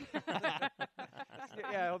unfortunate.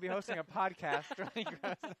 Yeah, he'll be hosting a podcast. when he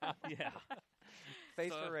grows up. Yeah.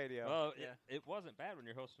 Face So- for radio. Well, Yeah. it wasn't bad when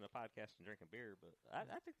you're hosting a podcast and drinking beer, but I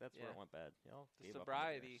think that's where Yeah. it went bad. The gave up on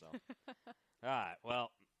sobriety. beer, so. All right.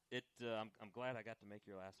 Well, I'm glad I got to make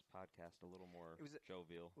your last podcast a little more It was a-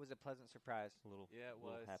 jovial, It was a pleasant surprise. a little, Yeah, it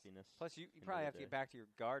little was. happiness. Plus, you End probably of have the to get day. back to your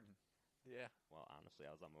garden. Yeah. Well, honestly,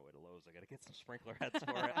 I was on my way to Lowe's. I got to get some sprinkler heads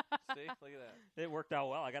for it. See? Look at that. It worked out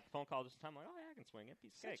well. I got the phone call just in time. Like, oh yeah, I can swing it.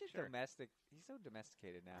 Piece of Such cake, a sure. domestic. He's so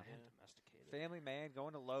domesticated now. I am Yeah. domesticated. Family man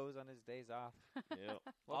going to Lowe's on his days off. Yep.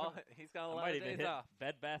 Well, he's got a I lot might of even days hit off.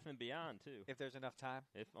 Bed Bath and Beyond too. If there's enough time.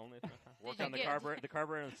 If only if work you on the get-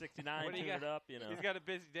 carburetor in the '69, What do you tune it got? up. He's got a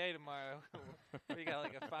busy day tomorrow. What, you got,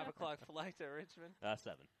 like a 5 o'clock flight to Richmond?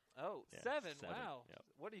 7. Oh, Yeah, 7. 7, Wow. yep.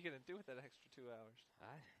 What are you going to do with that extra 2 hours?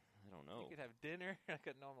 I don't know. You could have dinner like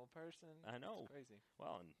a normal person. I know. It's crazy.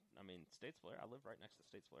 Well, and I mean, Statesville. I live right next to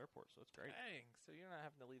Statesville Airport, so it's great. Dang. So you're not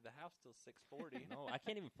having to leave the house till 6:40. No, I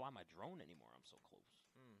can't even fly my drone anymore. I'm so close.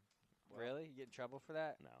 Well, Really? You get in trouble for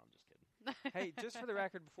that? No, I'm just kidding. Hey, just for the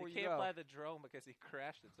record, before You you can't go. fly the drone because he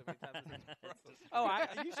crashed it so many times. It's just- Oh,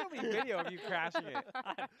 you showed me a video of you crashing it.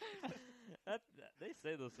 They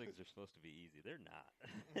say those things are supposed to be easy. They're not.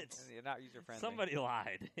 It's You're not user friendly. somebody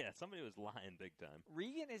lied. Yeah, somebody was lying big time.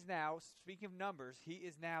 Regan is now, speaking of numbers, he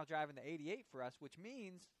is now driving the 88 for us, which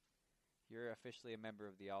means you're officially a member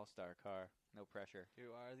of the All-Star car. No pressure.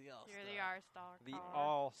 You are the all. You're the R-Star The car.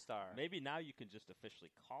 All-Star. Maybe now you can just officially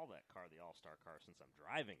call that car the All-Star car since I'm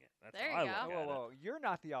driving it. That's There how you I go. look Whoa, at whoa, you're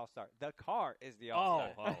not the All-Star. The car is the it.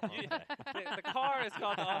 All-Star. Oh, okay. The car is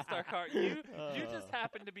called the All-Star car. You just Uh.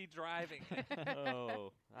 happen to be driving.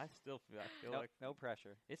 Oh, I feel No, like no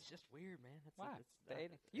pressure. it's just weird, man. It's Why? It's, The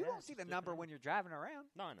 80. yeah, You don't it's see just the number different. when you're driving around.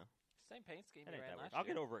 No, I know. Same paint scheme It you ain't ran that last weird. I'll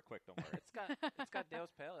year. get over it quick. Don't worry. It's got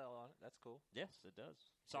Dale's Pale Ale on it. That's cool. Yes, it does.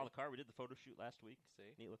 Saw the car. We did the photo shoot last week.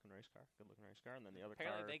 See. Neat looking race car. Good looking race car. And then the other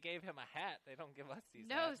Apparently car. they gave him a hat. They don't give us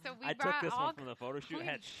these. No, hats. so we I took brought this all one from the photo shoot. It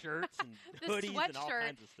we- had shirts and the hoodies and all sweatshirt.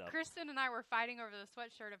 kinds of stuff. Kristen and I were fighting over the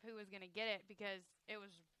sweatshirt of who was going to get it because it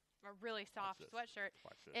was a really soft this. sweatshirt.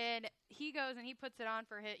 Watch this. And he goes and he puts it on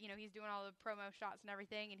for his, he's doing all the promo shots and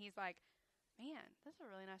everything, and he's like, "Man, this is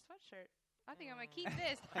a really nice sweatshirt. I think I'm gonna keep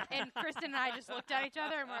this." And Kristen and I just looked at each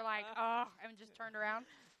other and we're like, "Oh," and just turned around.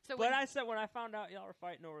 So, But I said when I found out y'all were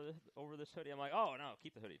fighting over this hoodie, I'm like, oh no,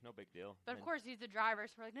 keep the hoodie, no big deal. but of And course he's the driver,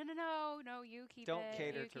 so we're like, "No, you keep Don't it.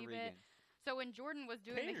 cater you to keep Regan. it." So when Jordan was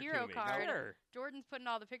doing cater the to hero me, card, sure. Jordan's putting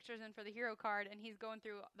all the pictures in for the hero card, and he's going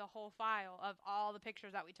through the whole file of all the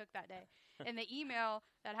pictures that we took that day. And the email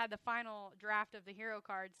that had the final draft of the hero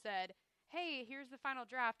card said, "Hey, here's the final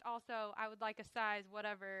draft. Also, I would like a size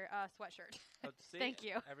whatever sweatshirt." Oh, see? Thank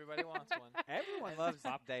you. Everybody wants one. Everyone loves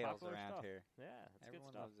Dales Popular around stuff. here. Yeah, that's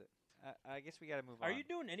Everyone good stuff. loves it. I guess we got to move on. Are you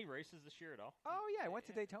doing any races this year at all? Oh, yeah. I went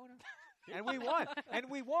to Daytona. And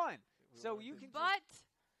we won. So you can. But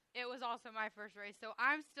it was also my first race, so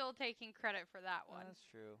I'm still taking credit for that one. That's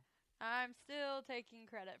true. I'm still taking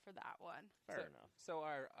credit for that one. Fair enough. So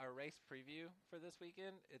our race preview for this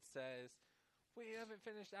weekend, it says we haven't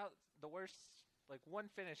finished out the worst, like one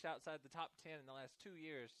finish outside the top 10 in the last 2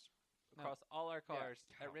 years across all our cars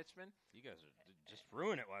Yeah. at Richmond. You guys are just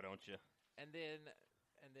ruin it, why don't you? And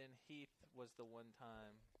then Heath was the one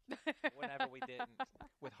time whenever we didn't.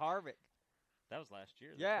 With Harvick. That was last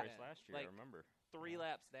year. Yeah. The race last year, Like, I remember. 3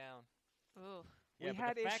 laps down. Ooh. We Yeah, but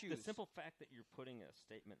had the fact, issues. The simple fact that you're putting a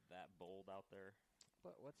statement that bold out there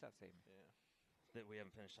What's that statement? Yeah. that we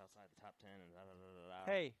haven't finished outside the top 10 and da-da-da-da-da.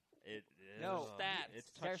 Hey, It No. Stats. It's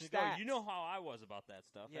They're touch and go. stats. You know how I was about that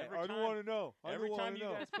stuff. yeah, every I time, don't want to know. every time you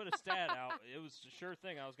guys put a stat out, it was a sure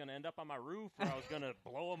thing. I was going to end up on my roof, or I was going to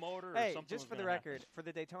blow a motor, or Hey, something. just was for the gonna happen. record, for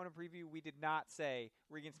the Daytona preview, we did not say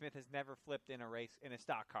Regan Smith has never flipped in a race in a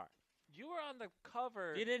stock car. You were on the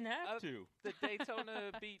cover You didn't have to. the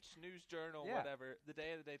Daytona Beach News Journal, Yeah. whatever, the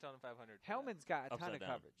day of the Daytona 500. Hellman's got a ton Upside of down.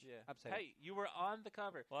 coverage. Yeah. Upside Hey, you were on the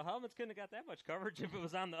cover. Well, Helmets couldn't have got that much coverage if it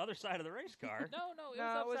was on the other side of the race car. No, No,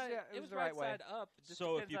 it was upside. it was the right right way. side up. Just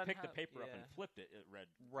So if depends you on picked the how- paper up yeah. and flipped it, it read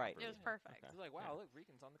Right. It was properly. perfect. It's like, wow, look,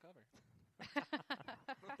 Regan's on the cover.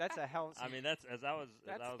 That's a hell. I mean, that's as I was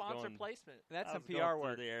That's sponsor going, placement. That's I some was going PR through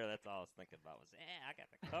work. the air. That's all I was thinking about was, I got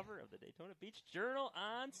the cover of the Daytona Beach Journal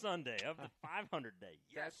on Sunday of the 500 day.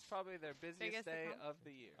 Yes, That's probably their busiest Biggest day account? of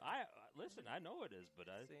the year. I listen. I know it is, but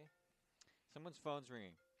I. See? Someone's phone's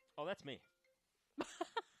ringing. Oh, that's me.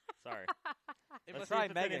 Sorry. It Let's must see probably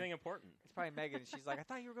if it's Megan. anything important. It's probably Megan. She's like, I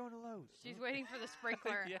thought you were going to Lowe's. She's waiting for the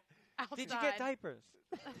sprinkler Yeah. outside. Did you get diapers?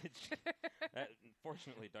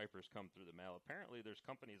 Fortunately, diapers come through the mail. Apparently, there's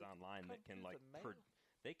companies online that can Come like through the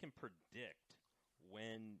mail? they can predict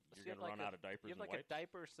when So you're you have going to run like out of diapers You have and like wipes. a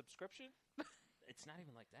diaper subscription? It's not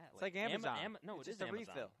even like that. It's like Amazon. No, It's it is just a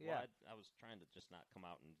Amazon. refill, Well, yeah. I was trying to just not come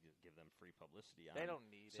out and give them free publicity on They don't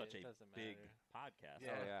need such it. a It doesn't big matter. podcast.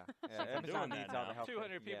 Yeah. Oh, yeah. I'm Amazon doing that needs all the now. help.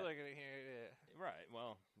 200 people Yeah. are going to hear it. Right.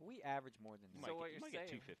 Well, We average more than you that. So might what get, you you're might get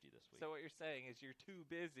saying- 250 this week. So what you're saying is you're too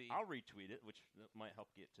busy. I'll retweet it, which might help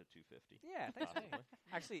get to 250. Yeah, thanks. Possibly.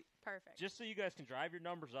 Actually, Perfect. Just so you guys can drive your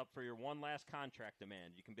numbers up for your one last contract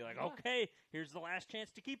demand. You can be like, Yeah. okay, here's the last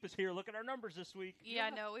chance to keep us here. Look at our numbers this week. Yeah,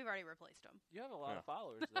 no, we've already replaced them. You have a lot Yeah. of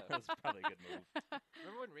followers, though. That's probably a good move.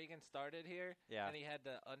 Remember when Regan started here? yeah. And he had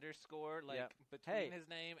the underscore, like, Yep. between Hey, his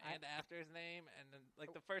name I- and after his name. And then,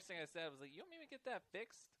 like, the first thing I said was, like, you want me to get that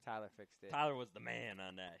fixed? Tyler fixed it. Tyler was the man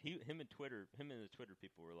on that. Him and the Twitter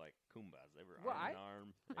people were like Kumbas. They were Well, arm in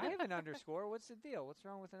arm. I have an underscore. What's the deal? What's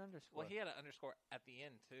wrong with an underscore? Well, he had an underscore at the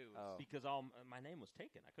end, too. Oh. because my name was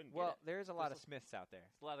taken. I couldn't Well, get it. there's a lot of There's Smiths out there.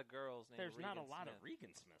 There's a lot of girls named There's not a Regan lot of Smith.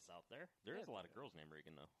 Regan Smiths out there. There Yeah, is a lot of there girls named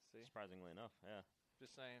Regan though. See? Surprisingly enough, yeah.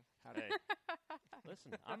 Just saying. Hey,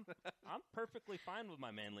 listen, I'm perfectly fine with my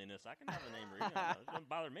manliness. I can have the name Regan. It doesn't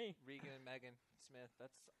bother me. Regan and Megan Smith.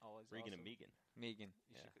 That's always Regan awesome. and Megan. Megan.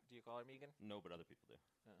 You Yeah. do you call her Megan? No, but other people do.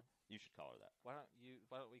 Oh. You should call her that. Why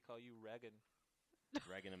don't we call you Regan?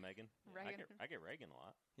 Regan and Megan. Reagan. I get Reagan a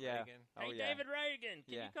lot. Yeah. Reagan. Oh, Hey, yeah. David Reagan,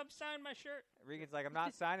 can Yeah. you come sign my shirt? Regan's like, I'm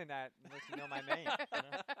not signing that unless you know my name. You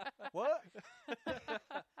know? What?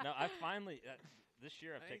 No, I finally this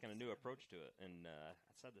year I've Nice. taken a new approach to it, and I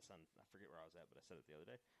said this on I forget where I was at, but I said it the other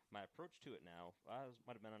day. My approach to it now,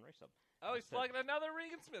 might have been on Race Hub. Oh, he's said- plugging another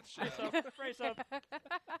Regan Smith show. Race Hub.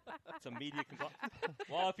 It's a media compl-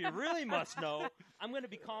 Well, if you really must know, I'm going to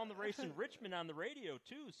be calling the race in Richmond on the radio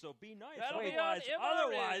too. So be nice. That'll be on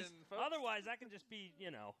Otherwise, MRN, folks. otherwise, I can just be,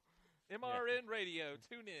 MRN Radio.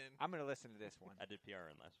 Tune in. I'm going to listen to this one. I did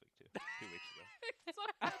PRN last week too, 2 weeks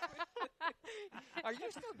ago. Are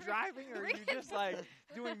you still driving or are you just like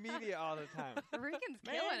doing media all the time? Regan's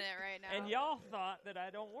Man, killing it right now. And y'all thought that I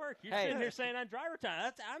don't work. You're Hey. sitting here saying on driver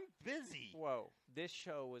time. I'm busy. Whoa. This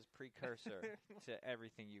show was precursor to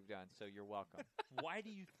everything you've done, so you're welcome. Why do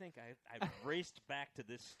you think I raced back to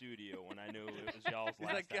this studio when I knew it was y'all's He's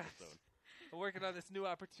last like, "Guys, episode? I'm working on this new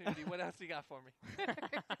opportunity. What else you got for me?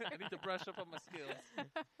 I need to brush up on my skills.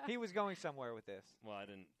 He was going somewhere with this. Well, I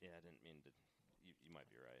didn't mean to. You might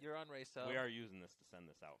be right. You're on Race Hub. We are using this to send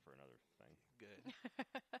this out for another thing. Good.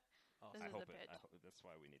 This I is hope the pitch. that's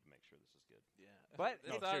why we need to make sure this is good. Yeah. But-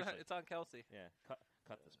 it's, No, on, seriously. it's on Kelsey. Yeah,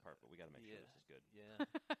 cut this part, but we got to make sure Yeah. this is good. Yeah.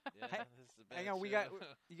 Yeah. Hey, this is a Hang bad on,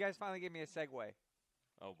 show. you guys finally gave me a segue.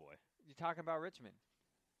 Oh boy, You're talking about Richmond.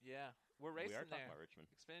 Yeah. We're we racing are talking there. about Richmond.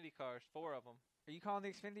 Xfinity cars, 4 of them. Are you calling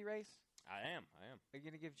the Xfinity race? I am. Are you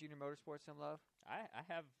going to give Junior Motorsports some love? I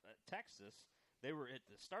have Texas. They were at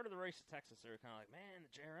the start of the race at Texas. They were kind of like, man, the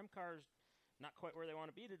JRM cars not quite where they want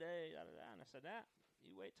to be today. Da, da, da. And I said,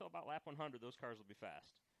 you wait till about lap 100. Those cars will be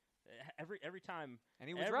fast. Every time, And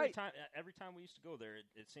he was every right. every time we used to go there,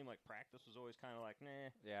 it seemed like practice was always kind of like,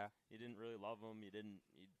 nah. Yeah. You didn't really love them. You'd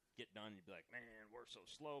get done. You'd be like, man, we're so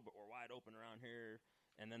slow, but we're wide open around here.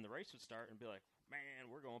 And then the race would start and be like, man,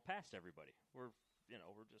 we're going past everybody. We're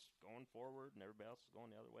we're just going forward and everybody else is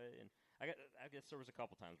going the other way. And I guess there was a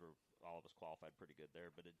couple times where all of us qualified pretty good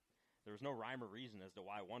there, but there was no rhyme or reason as to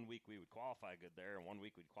why 1 week we would qualify good there and 1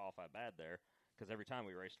 week we'd qualify bad there, because every time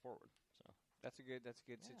we raced forward. So That's a good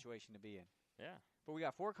situation to be in. yeah. But we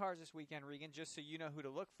got 4 cars this weekend, Regan, just so you know who to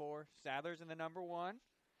look for. Sadler's in the number 1.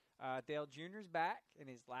 Dale Jr.'s back in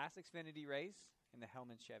his last Xfinity race in the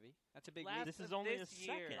Hellman Chevy. That's a big Last lead. This is of only this his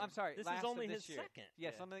year. second. I'm sorry, This last is only of his this year. second.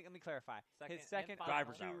 Yes, Yeah. let me clarify. Second His second and of final.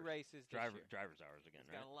 Driver's 2 hours. races this year. Driver's hours again,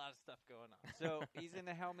 He's right? got a lot of stuff going on. So he's in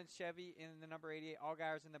the Hellman Chevy in the number 88.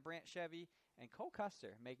 Allgaier's in the Brandt Chevy, and Cole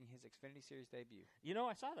Custer making his Xfinity Series debut.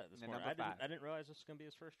 I saw that this And morning. number 5. I didn't realize this was going to be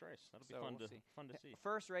his first race. That'll be So fun we'll to see. fun to see.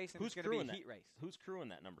 First race, and Who's it's going to be crewing a that? heat race. Who's crewing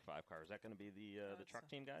that number 5 car? Is that going to be the That's truck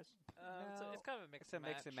team guys? No, It's kind of a mix It's a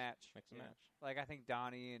mix and match. Mix and Yeah. match. Like, I think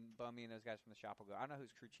Donnie and Bummy and those guys from the shop will go. I don't know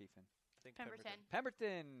who's crew chiefing. I think Pemberton.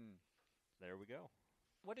 Pemberton. There we go.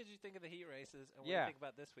 What did you think of the heat races, and what do Yeah. you think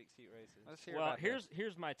about this week's heat races? Let's hear Well, about this.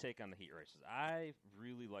 here's my take on the heat races. I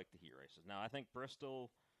really like the heat races. Now, I think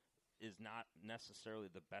Bristol is not necessarily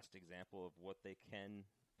the best example of what they can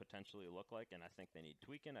potentially look like, and I think they need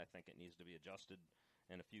tweaking. I think it needs to be adjusted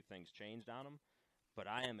and a few things changed on them. But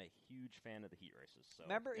I am a huge fan of the heat races. So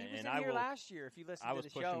Remember, he was and in I here will- last year. If you listen I to was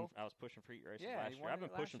the pushing. show, I was pushing for heat races Yeah, last he year. I've wanted been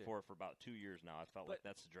it last pushing year. for it for about 2 years now. I felt like But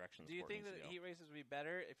that's the direction. Do you sport think needs that to go. heat races would be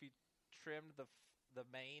better if you trimmed the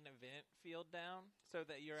main event field down so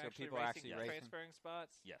that you're So actually people are racing actually the racing? transferring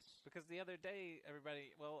spots? Yes. Because the other day,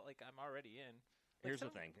 everybody, I'm already in. Like Here's the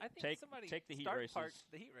some- thing. I think Take somebody the heat start races.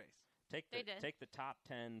 parked the heat race. Take They the did. take the top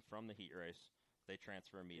 10 from the heat race. They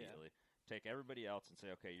transfer immediately. Take everybody else and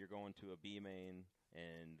say, okay, you're going to a B main,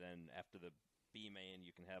 and then after the B main,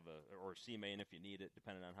 you can have or C main if you need it,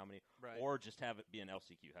 depending on how many. Right. Or just have it be an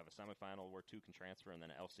LCQ. Have a semifinal where 2 can transfer, and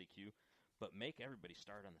then an LCQ. But make everybody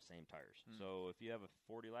start on the same tires. So if you have a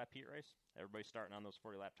 40-lap heat race, everybody's starting on those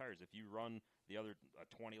 40-lap tires. If you run a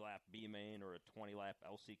 20-lap B main or a 20-lap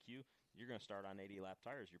LCQ, you're going to start on 80-lap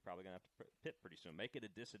tires. You're probably going to have to pit pretty soon. Make it a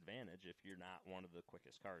disadvantage if you're not one of the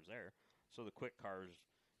quickest cars there. So the quick cars,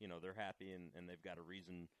 they're happy and they've got a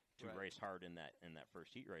reason to Right. race hard in that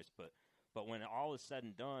first heat race. But when all is said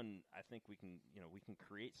and done, I think we can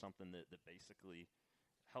create something that basically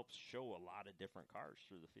helps show a lot of different cars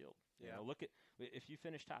through the field. Yeah. Look at if you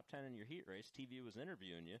finish top 10 in your heat race, TV was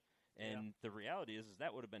interviewing you, and the reality is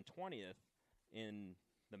that would have been 20th in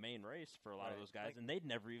the main race for a lot of Right. those guys, Like- and they'd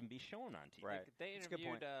never even be shown on TV. Right. They That's a good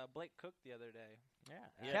interviewed point. Blake Cook the other day. Yeah,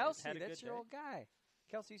 Kelsey, had a that's good your day. old guy.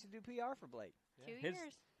 Kelsey used to do PR for Blake. 2 His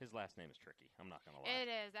years. his last name is tricky. I'm not gonna lie. It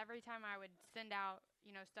is. Every time I would send out,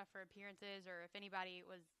 stuff for appearances, or if anybody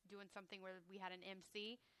was doing something where we had an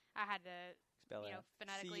MC, I had to, Spell it out.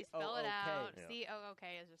 phonetically spell it COOK. out. Yeah. COOK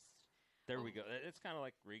is just. There we go. It's kind of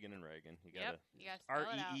like Regan and Reagan. You gotta You gotta spell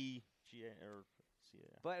it out. REEGA or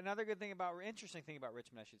CA. But another interesting thing about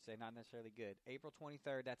Richmond, I should say, not necessarily good. April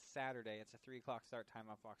 23rd, that's Saturday. It's a 3 o'clock start time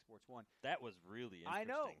on Fox Sports 1. That was really interesting. I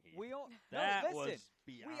know. Heath. We don't. That no, listen. was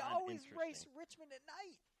beyond We always interesting. race Richmond at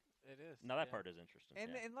night, It is. Now that yeah. part is interesting.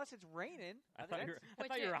 and yeah. unless it's raining. I thought you were,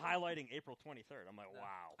 Which you were it- highlighting April 23rd. I'm like, No.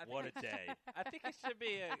 wow, I think what a it's- day. I think it should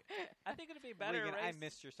be I think it'd be a better Regan, race. I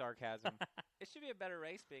missed your sarcasm. It should be a better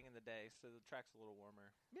race being in the day, so the track's a little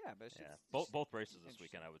warmer. Yeah, but it's Yeah, just both races this interesting.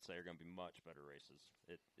 weekend, I would say, are going to be much better races.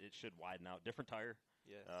 It should widen out. Different tire.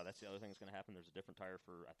 Yes. That's the other thing that's going to happen. There's a different tire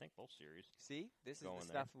for, I think, both series. See, this is the going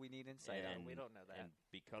there. stuff we need insight Yeah, on. we don't know that. And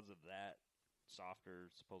because of that,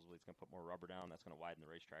 softer, supposedly it's going to put more rubber down. That's going to widen the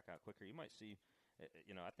racetrack out quicker. You might see,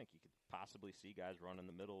 I think you could possibly see guys run in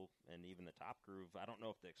the middle and even the top groove. I don't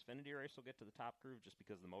know if the Xfinity race will get to the top groove just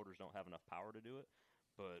because the motors don't have enough power to do it.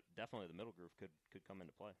 But definitely the middle groove could come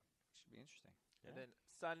into play. Should be interesting. And then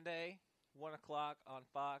Sunday, 1 o'clock on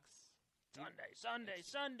Fox,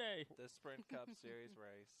 Sunday. the Sprint Cup Series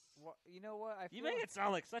race. Well, you know what? I You feel make it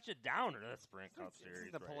sound like such a downer, that Sprint Cup this series.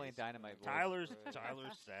 is Napoleon race. Dynamite voice. Tyler's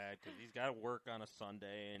Right. sad because he's got to work on a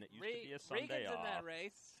Sunday, and it used to be a Sunday Regan's off. in that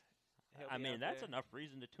race. He'll I be mean, out that's there. enough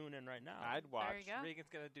reason to tune in right now. I'd watch. There you go. Regan's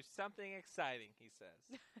going to do something exciting, he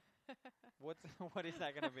says. What is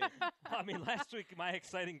that going to be? I mean, last week my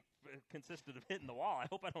exciting consisted of hitting the wall. I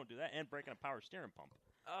hope I don't do that and breaking a power steering pump.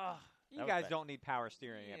 Oh, You That was guys bad. don't need power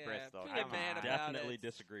steering Yeah, at Bristol. be Come a man on. about Definitely it.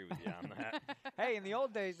 disagree with you on that. Hey, in the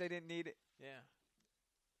old days, they didn't need it. yeah.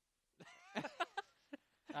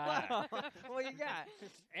 What you got?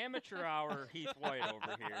 Amateur hour Heath White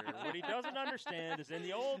over here. What he doesn't understand is in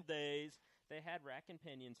the old days, they had rack and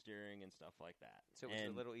pinion steering and stuff like that. So it was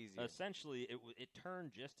And a little easier. essentially, it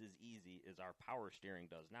turned just as easy as our power steering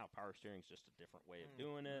does now. Power steering is just a different way of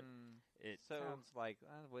doing it. It So sounds like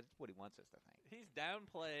what he wants us to think. he's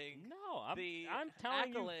downplaying no, I'm the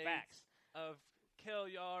telling you accolades facts. of Kel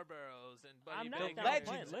Yarboroughs and Buddy I'm not Baker.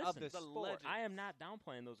 legends downplaying. of Listen, the the sport. legends. I am not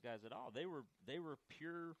downplaying those guys at all. They were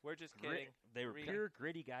pure. We're just grit- kidding. They were Regan- pure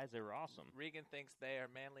gritty guys. They were awesome. Regan thinks they are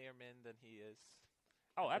manlier men than he is.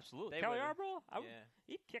 Oh, They- absolutely. they Kelly would've- Yarborough, Yeah.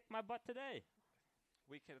 he'd kick my butt today.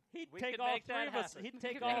 We could. He'd we take could all make three that of us. happen. He'd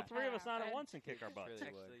take could all make three of us that on at happen. once and kick our butts.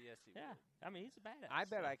 really would. Actually, yes, he Yeah, would. I mean he's a badass. I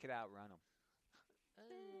bet so. I could outrun him. I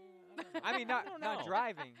I mean, I don't not know.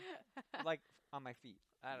 driving, like on my feet,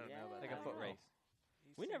 don't know Yeah, about like that. a foot know. race.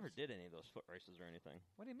 We never did any of those foot races or anything.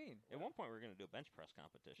 What do you mean? At one point, we were going to do a bench press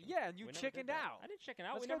competition. Yeah, and you We never did chickened that. out. I didn't chicken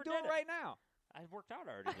out. Let's we go never do did it right now. I worked out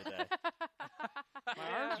already today. My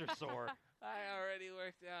arms are sore. I already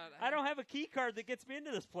worked out. I don't have a key card that gets me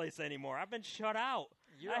into this place anymore. I've been shut out.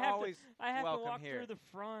 You're I have always I have to welcome walk here. through the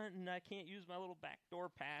front, and I can't use my little back door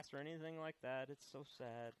pass or anything like that. It's so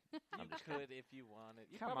sad. I'm You just could if you wanted.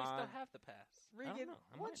 You Come probably on. still have the pass. Regan, know.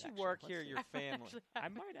 I once might you actually. work Let's here, see. your family. I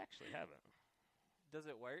might actually have it. Does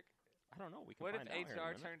it work? I don't know. We can What if find out here in a HR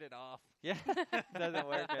minute. turned it off? Yeah, doesn't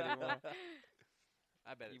work anymore.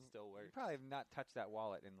 I bet You- it still You works. probably have not touched that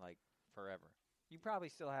wallet in like forever. You probably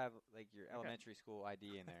still have like your Okay. elementary school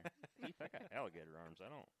ID in there. Keith, I got alligator arms. I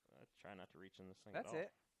try not to reach in this thing. That's at all.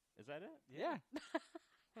 it. Is that it? Yeah.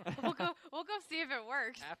 We'll go see if it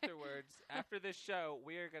works. Afterwards, after this show,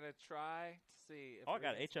 we are gonna try to see if Oh, I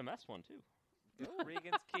got Regan's- HMS one too.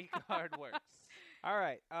 Regan's key card works. All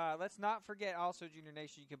right. Let's not forget also, Junior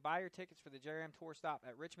Nation, you can buy your tickets for the Jerry M Tour Stop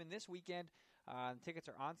at Richmond this weekend. Tickets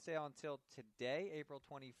are on sale until today, April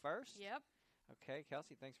 21st. Yep. Okay,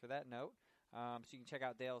 Kelsey, thanks for that note. So you can check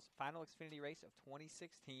out Dale's final Xfinity race of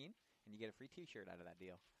 2016, and you get a free T-shirt out of that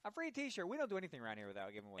deal. A free T-shirt. We don't do anything around here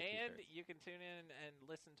without giving away And T-shirts. you can tune in and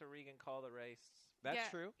listen to Regan call the race. That's Yeah.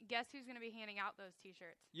 true. Guess who's going to be handing out those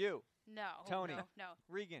T-shirts? You, No. Tony. No.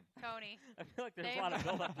 Regan. Tony. I feel like there's They- a lot of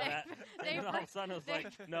build up to they- that. they And then all of a bring- sudden it was they-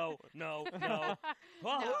 like, no.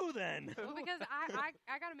 Well, No. who then? Well, because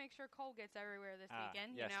I got to make sure Cole gets everywhere this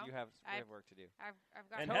weekend. Yes, you know, you have I've- work to do. I've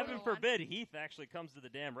got And a heaven little one. forbid Heath actually comes to the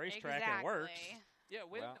damn racetrack and works. Exactly. Yeah,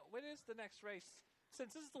 Well- when is the next race?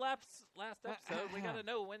 Since this is the last episode, we got to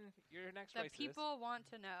know when your next The race people want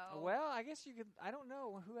to know. Well, I guess you could. I don't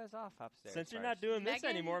know who has off upstairs. Since you're first. not doing this Megan?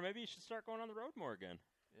 anymore, maybe you should start going on the road more again.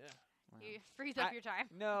 is. Yeah. Wow. You freeze up I- your time.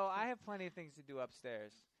 No, I have plenty of things to do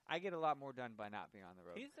upstairs. I get a lot more done by not being on the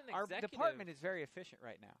road. He's an Our executive. department is very efficient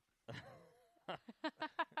right now.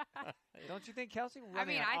 Don't you think, Kelsey? We're I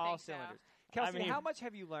running mean, on I all think so. cylinders. Kelsey, mean- how much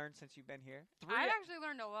have you learned since you've been here? I've actually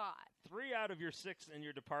learned a lot. 3 out of your 6 in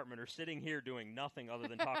your department are sitting here doing nothing other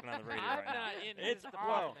than talking on the radio I'm right now. not in It's his awful.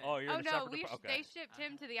 department. Oh, you're Oh in a no, separate we okay. they shipped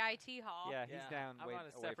him to the IT hall. Yeah, he's down I'm way on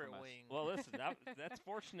a away separate from us. wing. Well, listen, that's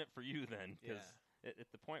fortunate for you then, because Yeah.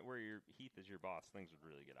 at the point where Heath is your boss, things would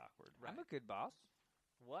really get awkward. I'm a good boss.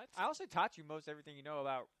 What? I also taught you most everything you know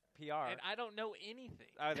about PR. And I don't know anything.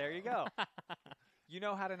 Oh, there you go. You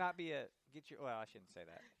know how to not be a well, I shouldn't say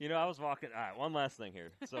that. You know, I was walking. All right, one last thing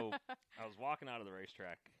here. So I was walking out of the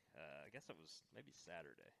racetrack. I guess it was maybe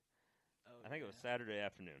Saturday. Oh, I think it was Saturday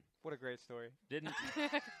afternoon. What a great story. Didn't?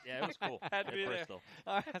 Yeah, it was cool. Had to at be there. Bristol.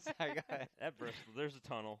 All right, sorry, go ahead. At Bristol, there's a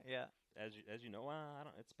tunnel. Yeah, As you know, well, I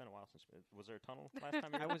don't. It's been a while since. Was there a tunnel last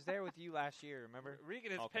time? I was there with you last year. Remember?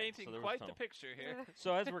 Regan is Okay, painting so there was quite the tunnel. picture here.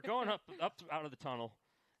 So as we're going up out of the tunnel,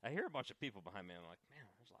 I hear a bunch of people behind me. I'm like, man,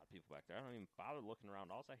 there's a lot of people back there. I don't even bother looking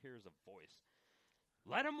around. All I hear is a voice.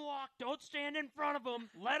 Let him walk. Don't stand in front of him.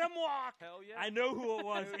 Let him walk. Hell yeah. I know who it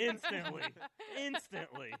was instantly.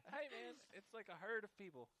 Instantly. Hey man, it's like a herd of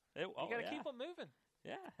people. It, You gotta keep them moving.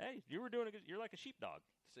 Yeah. Hey, you were doing a good. You're like a sheepdog.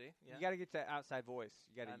 See? Yeah. You got to get that outside voice.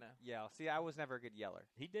 You got I to know. yell. See, I was never a good yeller.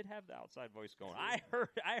 He did have the outside voice going. I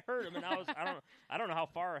heard him, and I don't know how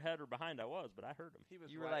far ahead or behind I was, but I heard him. He was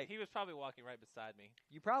You were right. like- he was probably walking right beside me.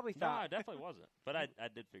 You probably No, I thought. definitely wasn't. But I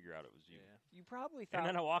did figure out it was you. Yeah. You probably And thought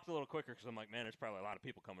then I walked a little quicker because I'm like, man, there's probably a lot of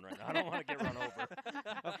people coming right now. I don't want to get run over.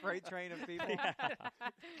 a freight train of people.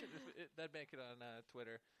 That'd make it on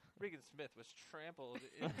Twitter. Regan Smith was trampled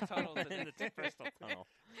in the tunnel in today. the Bristol tunnel.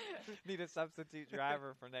 Need a substitute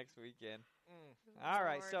driver for next weekend. Mm. All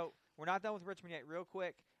right, Lord. so we're not done with Richmond yet. Real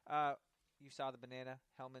quick, you saw the banana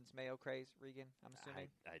Hellman's mayo craze, Regan. I'm assuming.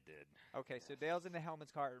 I did. Okay, so Dale's in the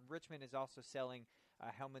Hellman's car. Richmond is also selling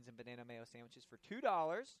Hellman's and banana mayo sandwiches for $2.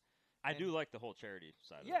 I And- do like the whole charity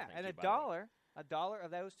side. Yeah, of it. and Thank a you, by the way. dollar of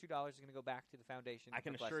those $2 is going to go back to the foundation. I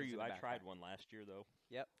can for assure Blessings you, in the I tried Backpack. one last year though.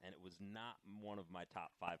 Yep. And it was not one of my top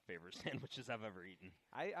 5 favorite sandwiches I've ever eaten.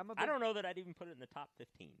 I'm a big, I don't know that I'd even put it in the top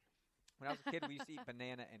 15. When I was a kid, we used to eat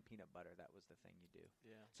banana and peanut butter. That was the thing you do.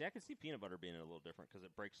 Yeah. See, I can see peanut butter being a little different because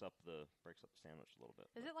it breaks up the sandwich a little bit.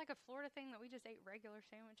 Is it like a Florida thing that we just ate regular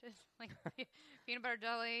sandwiches, like peanut butter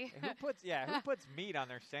jelly? Who puts meat on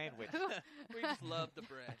their sandwich? We just love the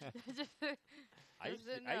bread. I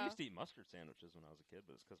Doesn't used to eat mustard sandwiches when I was a kid,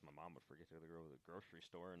 but it's because my mom would forget to go to the grocery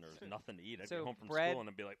store and there was nothing to eat. I'd So get home from bread school and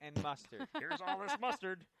I'd be like, and mustard. "Here's all this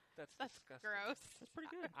mustard." That's disgusting. gross. That's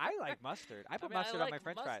pretty good. I like mustard. I put mean, I mustard on like my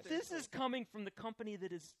French mustard. fries. This is coming from the company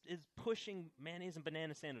that is pushing mayonnaise and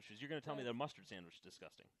banana sandwiches. You're going to tell me that a mustard sandwich is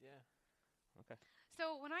disgusting. Yeah.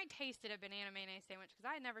 So when I tasted a banana mayonnaise sandwich, because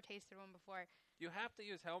I had never tasted one before, You have to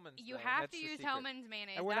use Hellman's. you though. have That's to the use secret. Hellman's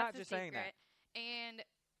mayonnaise. And we're not That's the just saying that. secret. And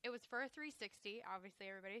it was for a 360. Obviously,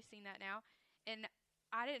 everybody's seen that now. And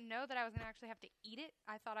I didn't know that I was going to actually have to eat it.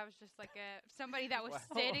 I thought I was just like somebody that was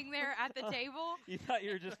Wow. sitting there at the table. You thought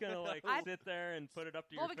you were just going to I- sit there and put it up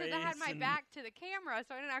to Well, your because face. I had my and back to the camera,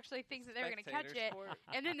 so I didn't actually think that they were going to catch Spectator it. sport.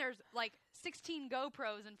 And then there's like 16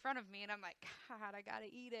 GoPros in front of me, and I'm like, God, I got to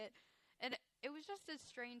eat it. And it was just a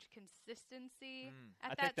strange consistency Mm.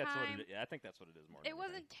 at I that think that's time. what it is. Yeah, I think that's what it is more. It than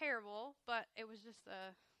wasn't anything. terrible, but it was just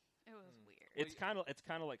it was Mm. weird. It's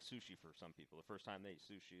kind of like sushi for some people. The first time they eat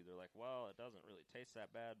sushi, they're like, "Well, it doesn't really taste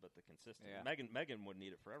that bad, but the consistency." Yeah. Megan wouldn't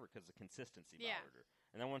eat it forever because the consistency Yeah. bothered her.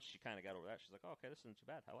 And then once she kind of got over that, she's like, "Oh, okay, this isn't too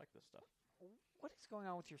bad. I like this stuff." What is going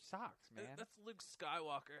on with your socks, man? That's Luke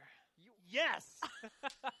Skywalker. Yes,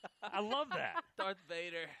 I love that. Darth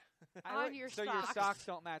Vader. On your so your socks. socks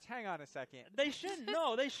don't match. Hang on a second. They shouldn't.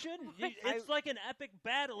 No, they shouldn't. It's like an epic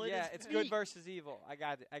battle. Yeah, It is it's good neat. versus evil. I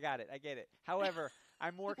got it. I get it. However,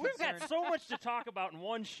 I'm more We've concerned. got so much to talk about in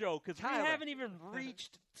one show because we Tyler. haven't even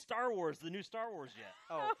reached Star Wars, the new Star Wars yet.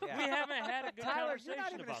 Oh, yeah. We haven't had a good Tyler, conversation you're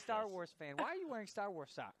not even about a Star this. Wars fan. Why are you wearing Star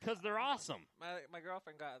Wars socks? Because they're awesome. My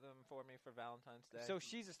girlfriend got them for me for Valentine's Day. So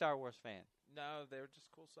she's a Star Wars fan. no, they were just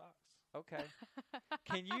cool socks. Okay.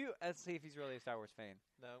 Can you? Let's see if he's really a Star Wars fan.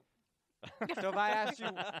 No, So if I asked you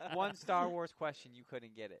one Star Wars question, you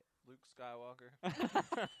couldn't get it. Luke Skywalker.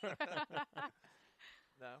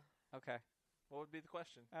 No. Okay. What would be the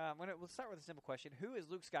question? We'll start with a simple question. Who is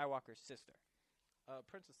Luke Skywalker's sister?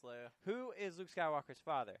 Princess Leia, Who is Luke Skywalker's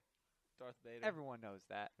father? Darth Vader. Everyone knows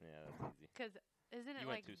that. Yeah, that's easy. Because isn't it You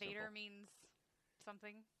went like too Vader simple. means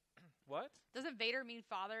something? What? Doesn't Vader mean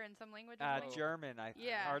father in some language? as well? German, I think.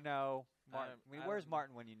 Yeah. Or no. Martin. I Where's don't-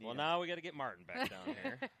 Martin when you need Well, him? now we got to get Martin back down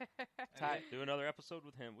here. Ty- Do another episode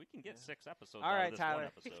with him. We can get Yeah. 6 episodes All out right, of this Tyler.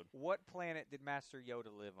 one episode. What planet did Master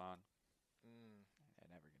Yoda live on? Mm, I'm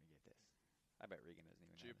never going to get this. I bet Regan doesn't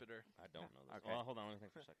even know. Jupiter. I don't know this. Okay. Well, hold on. Let me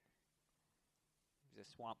think for a second. He's a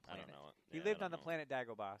swamp I planet. don't know it. He Yeah, I lived don't on the know. planet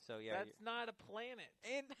Dagobah, so yeah. That's not a planet.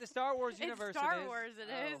 In the Star Wars It's universe, Star it is. Wars, it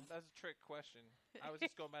Oh, is. that's a trick question. I was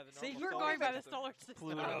just going by the See, normal you're We're solar going by the system. solar system.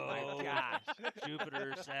 Pluto. Oh my gosh.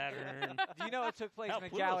 Jupiter, Saturn. Do you know it took place Hell, in a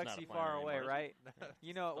Pluto's not a galaxy planet far away, anymore, is right? No,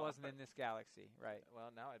 You know it it's wasn't not. in this galaxy, right?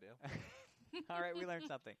 Well, now I do. All right, we learned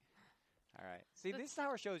something. All right. See, these Star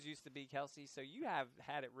Wars shows used to be, Kelsey, so you have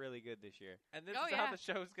had it really good this year. And this Oh, is yeah. how the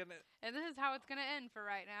show's gonna. And this is how it's going to end for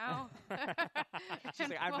right now. She's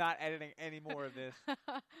like, I'm not editing any more of this.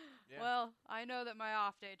 Yeah. Well, I know that my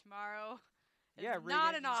off day tomorrow is Yeah, not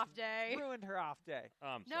Regan an just off day. Ruined her off day.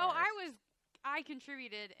 I'm No, sorry. I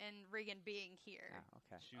contributed in Regan being here. Oh,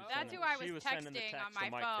 okay. She was That's sending- who I she was sending the texting text on to my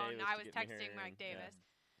Mike phone. Davis I to was get me here, texting Mike and- yeah. Davis.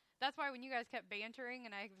 That's why when you guys kept bantering,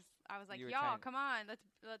 and I was like, You were y'all, trying- come on, let's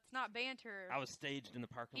not banter. I was staged in the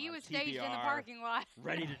parking lot. He was TBR, staged in the parking lot.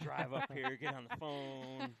 ready to drive up here, get on the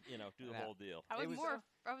phone, do the Yeah. whole deal. I was It was-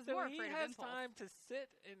 So more he afraid of has impulse. time to sit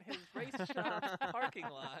in his race shop parking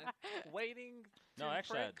lot, waiting to No,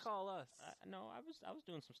 actually, prank call us No, I was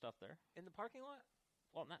doing some stuff there. in the parking lot.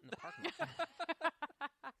 Well, not in the parking lot.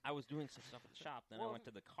 I was doing some stuff at the shop. Then I Well- went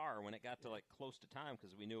to the car when it got to close to time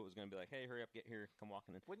because we knew it was going to be like, hey, hurry up, get here, come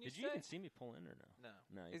walking in. Wouldn't you Did you even say- see me pull in or no?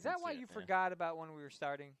 No. No. Is that why you forgot about when we were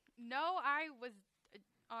starting? No, I was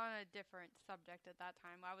on a different subject at that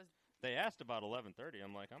time. They asked about 11:30.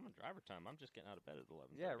 I'm like, I'm on driver time. I'm just getting out of bed at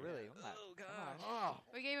 11:30. Yeah, really. I'm not- Oh come gosh. on. Oh.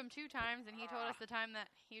 We gave him 2 times, and he told us the time that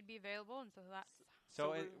he'd be available, and so that's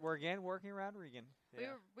So So we're again working around Regan.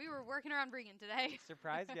 Yeah. we were working around Regan today.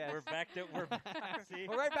 Surprise guest. We're back to see.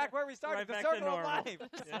 We're right back where we started. Right the back to circle of normal. life.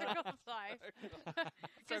 Yeah. Circle of life.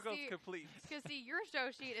 Circle's see- complete. Because see, your show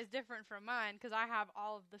sheet is different from mine because I have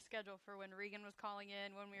all of the schedule for when Regan was calling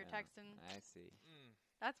in, when we were Yeah. texting. I see. Mm.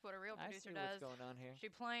 That's what a real I producer see does. what's going on here. She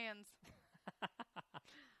plans,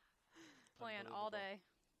 plan all Unbelievable. day.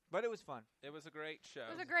 But it was fun. It was a great show.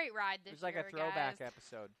 It was a great ride It this was like year, a throwback guys.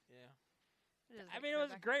 episode. Yeah. It is I a mean, it was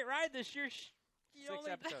a throwback. great ride this year. You 6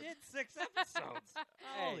 only episodes. did 6 episodes.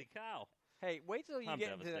 Holy cow! Hey, wait till you I'm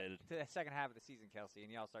get into devastated. to the second half of the season, Kelsey,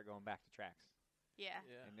 and y'all start going back to tracks. Yeah.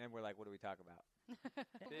 Yeah. And then we're like, what do we talk about?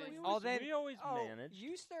 We always managed.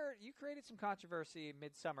 You created some controversy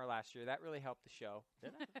midsummer last year. That really helped the show.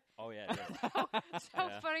 Did I? Oh, yeah. It did. So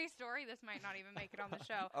Yeah. funny story. This might not even make it on the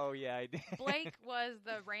show. Oh, yeah, I did. Blake was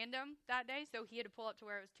the random that day, so he had to pull up to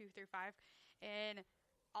where it was 2 through 5. And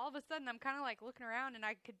all of a sudden, I'm kind of like looking around, and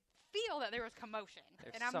I could feel that there was commotion.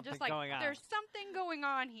 There's and I'm something just like, going on. there's something going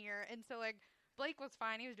on here. And so, like, Blake was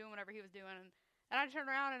fine. He was doing whatever he was doing. And I turned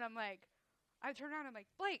around, and I'm like,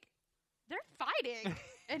 Blake, they're fighting.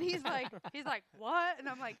 And he's like, what? And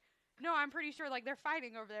I'm like, no, I'm pretty sure, like, they're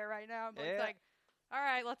fighting over there right now. And Blake's Yeah. like, all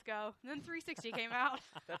right, let's go. And then 360 came out.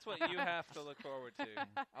 That's what you have to look forward to.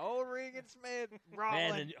 Old Regan Smith, Man,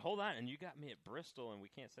 Rollin. and hold on. And you got me at Bristol, and we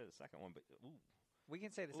can't say the second one, but We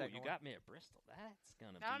can say the ooh, second you one. got me at Bristol. That's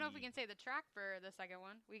going to be. I don't know if we can say the track for the second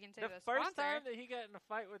one. We can say The the first sponsor. time that he got in a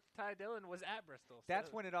fight with Ty Dillon was at Bristol. That's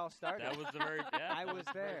so- when it all started. That was the very. Yeah, I that was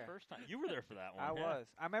the very there. First time you were there for that one. I yeah. was.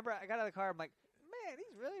 I remember I got out of the car. I'm like, man,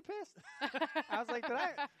 he's really pissed. I was like,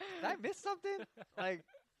 did I miss something? Like,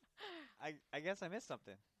 I guess I missed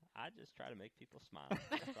something. I just try to make people smile.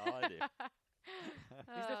 That's all I do.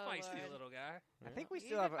 He's a Oh, feisty Lord. little guy. I think we He's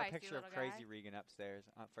still a have a feisty picture of little guy. Crazy Regan upstairs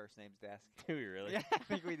on First Name's desk. Do we really? Yeah, I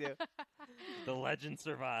think we do. The legend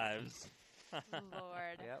survives.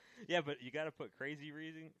 Lord. Yep. Yeah, but you got to put Crazy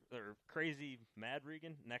Regan or Crazy Mad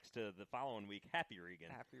Regan next to the following week Happy Regan.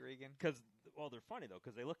 Happy Regan. Because they're funny though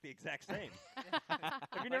because they look the exact same.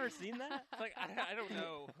 Have you never seen that? It's like I don't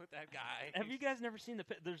know that guy. Have you guys never seen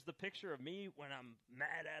there's the picture of me when I'm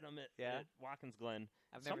mad at him at Watkins Glen.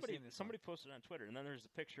 I've never somebody seen this somebody posted it on Twitter, and then there's a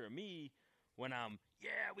picture of me when I'm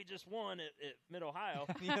we just won at Mid Ohio.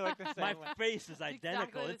 You look the same My way. face is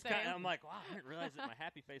identical. Exactly the It's kind same. I'm like, wow, I didn't realize that my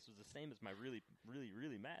happy face was the same as my really, really,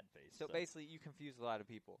 really mad face. So basically, you confuse a lot of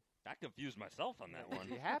people. I confused myself on that one.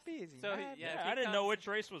 Is he happy? Is he So mad? yeah, if Yeah, he I didn't know comes- which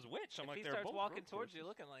race was which. I'm If like, he they're starts both walking road towards you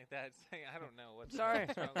courses. looking like that, saying, I don't know what's Sorry.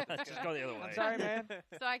 what's wrong with this Just guy." go the other way. I'm sorry, man.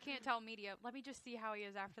 So I can't tell media. Let me just see how he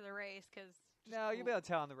is after the race, because No, you'll be able to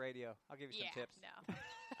tell on the radio. I'll give you some tips. no.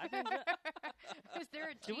 I think Is there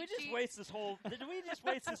a Did cheat we just sheet? waste this whole? Did we just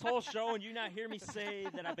waste this whole show and you not hear me say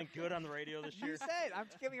that I've been good on the radio this You year? said I'm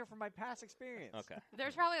giving it from my past experience. Okay.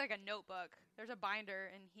 There's probably like a notebook. There's a binder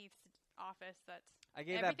in Heath's office that's I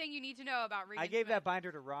gave everything you need to know about Regan I gave Smith. that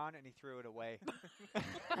binder to Ron, and he threw it away.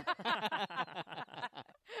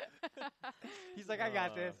 He's like, I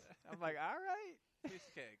got this. I'm like, all right. Piece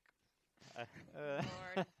of cake.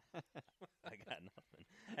 Lord. I got nothing.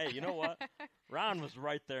 Hey, you know what? Ron was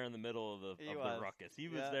right there in the middle of the He of was. the ruckus. He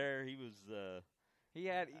was Yeah. there. He was. He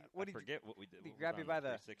had. I What did forget what we did. he what was grab you on by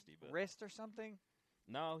the 360, but wrist or something?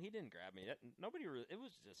 no, he didn't grab me. Nobody. It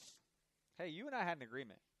was just. Hey, you and I had an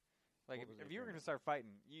agreement. Like, What was if the you were going to agreement? start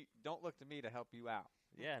fighting, you don't look to me to help you out.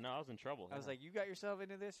 Yeah, no, I was in trouble. I was yeah. like, you got yourself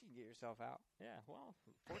into this, you can get yourself out. Yeah, well,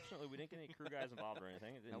 fortunately, we didn't get any crew guys involved or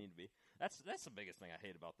anything. It didn't Nope. need to be. That's the biggest thing I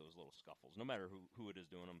hate about those little scuffles. No matter who it is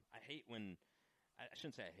doing them, I hate when. I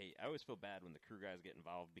shouldn't say I hate. I always feel bad when the crew guys get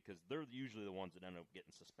involved because they're usually the ones that end up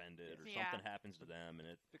getting suspended or Yeah. something happens to them, and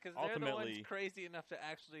it. Because they're the ones Ultimately- crazy enough to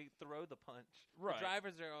actually throw the punch. Right. The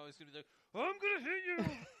drivers are always going to be like, I'm going to hit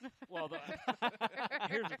you. Well,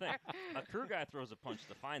 here's the thing: a crew guy throws a punch,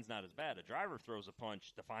 the fine's not as bad. A driver throws a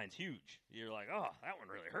punch, the fine's huge. You're like, oh, that one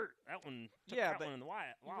really hurt. That one took Yeah, that but one in the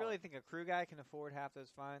wallet. You really think a crew guy can afford half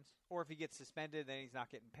those fines? Or if he gets suspended, then he's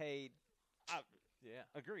not getting paid. Yeah.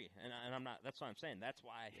 Agree, and I'm not. That's what I'm saying. That's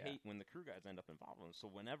why I Yeah. hate when the crew guys end up involved in them. So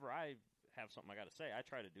whenever I have something I got to say, I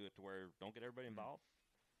try to do it to where don't get everybody involved.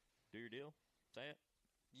 Do your deal, say it.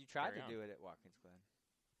 You tried Carry to on. do it at Watkins Glen.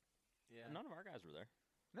 Yeah. None of our guys were there.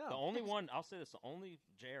 No. The only one I'll say this: the only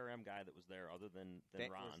JRM guy that was there, other than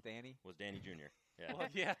Ron, was Danny. was Danny Jr. Yeah. Well,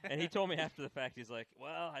 yeah. And he told me after the fact, he's like,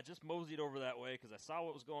 "Well, I just moseyed over that way because I saw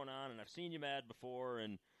what was going on, and I've seen you mad before,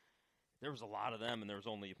 and there was a lot of them, and there was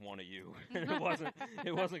only one of you, and it wasn't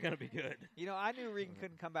going to be good." You know, I knew Regan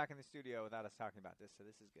couldn't come back in the studio without us talking about this, so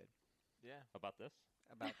this is good. Yeah. About this?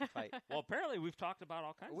 About the fight. Well, apparently we've talked about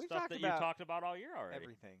all kinds of We've stuff talked that you about talked about all year already.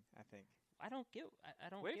 Everything, I think. I don't get. I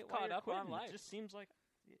don't We've get why caught you're up on quitting. life. It just seems like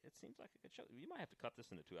it seems like a good show. You might have to cut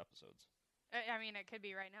this into 2 episodes. I mean, it could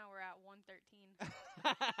be right now. We're at 113.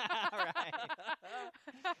 Right.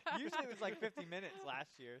 Usually it was like 50 minutes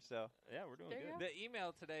last year, so. Yeah, we're doing There you good. go. The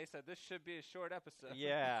email today said this should be a short episode.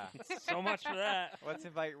 Yeah. So much for that. Let's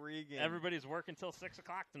invite Regan. Everybody's working till 6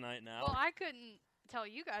 o'clock tonight now. Well, I couldn't tell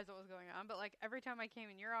you guys what was going on, but like every time I came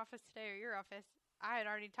in your office today or your office, I had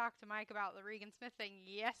already talked to Mike about the Regan Smith thing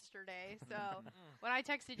yesterday. So when I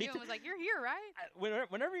texted you and was like, "You're here, right?"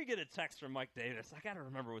 Whenever you get a text from Mike Davis, I got to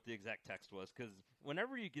remember what the exact text was, because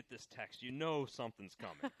whenever you get this text, you know something's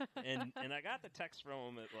coming. and I got the text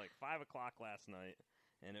from him at like 5 o'clock last night,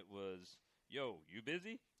 and it was, "Yo, you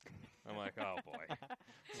busy?" I'm like, "Oh boy."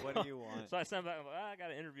 What do you want? So I sent back, I got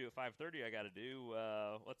an interview at 5:30 I got to do.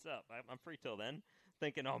 What's up? I'm free till then.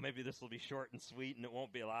 Thinking, oh, maybe this will be short and sweet and it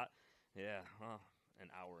won't be a lot. Yeah, well, an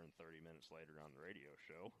hour and 30 minutes later on the radio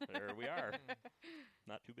show, there we are.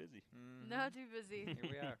 Not too busy. Mm-hmm. Not too busy. Here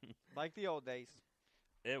we are. Like the old days.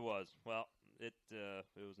 It was. Well, it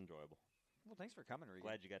was enjoyable. Well, thanks for coming, Regan.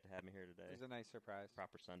 Glad you got to have me here today. It was a nice surprise.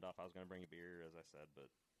 Proper send-off. I was going to bring a beer, as I said, but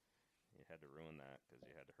you had to ruin that because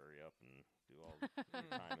you had to hurry up and do all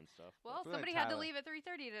the time and stuff. Well, But somebody had to Tyler. leave at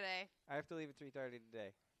 3:30 today. I have to leave at 3:30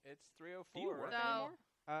 today. It's 3:04. Do you work right?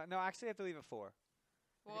 anymore? No, actually, I have to leave at 4.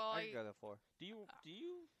 Well, I can go to 4. Do you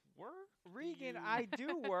work? Regan, you- I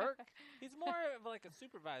do work. He's more of like a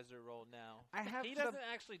supervisor role now. I have He some- doesn't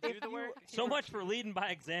actually do if the you- work. He So works- much for leading by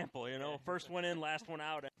example, you know. First one in, last one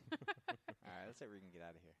out. All right, let's let Regan get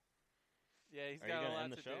out of here. Yeah, he's Are you got a going to lot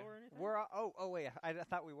end the to show do. or anything? We're wait, I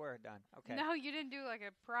thought we were done. Okay. No, you didn't do like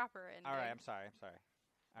a proper ending. All right, I'm sorry.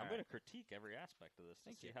 I'm going to critique every aspect of this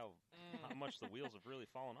to see how much the wheels have really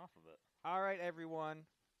fallen off of it. All right, everyone.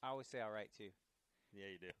 I always say all right, too. Yeah,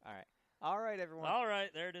 you do. All right. All right, everyone. All right,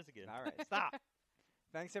 there it is again. All right, stop.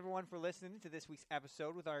 Thanks, everyone, for listening to this week's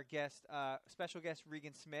episode with our guest, special guest,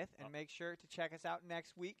 Regan Smith. And make sure to check us out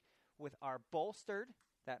next week with our bolstered,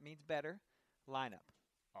 that means better, lineup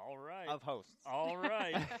All right. of hosts. All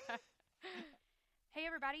right. Hey,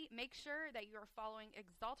 everybody, make sure that you are following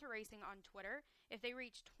Exalta Racing on Twitter. If they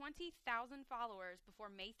reach 20,000 followers before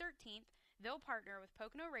May 13th, they'll partner with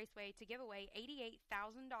Pocono Raceway to give away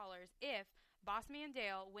 $88,000 if Bossman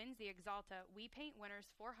Dale wins the Exalta We Paint Winners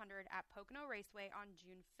 400 at Pocono Raceway on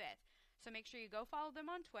June 5th. So make sure you go follow them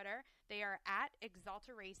on Twitter. They are at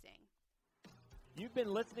Exalta Racing. You've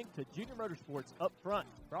been listening to Junior Motorsports Up Front,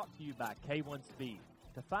 brought to you by K1 Speed.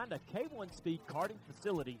 To find a K1 Speed karting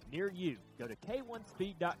facility near you, go to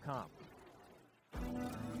k1speed.com.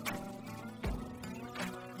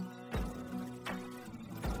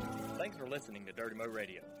 Thanks for listening to Dirty Mo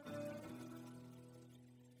Radio.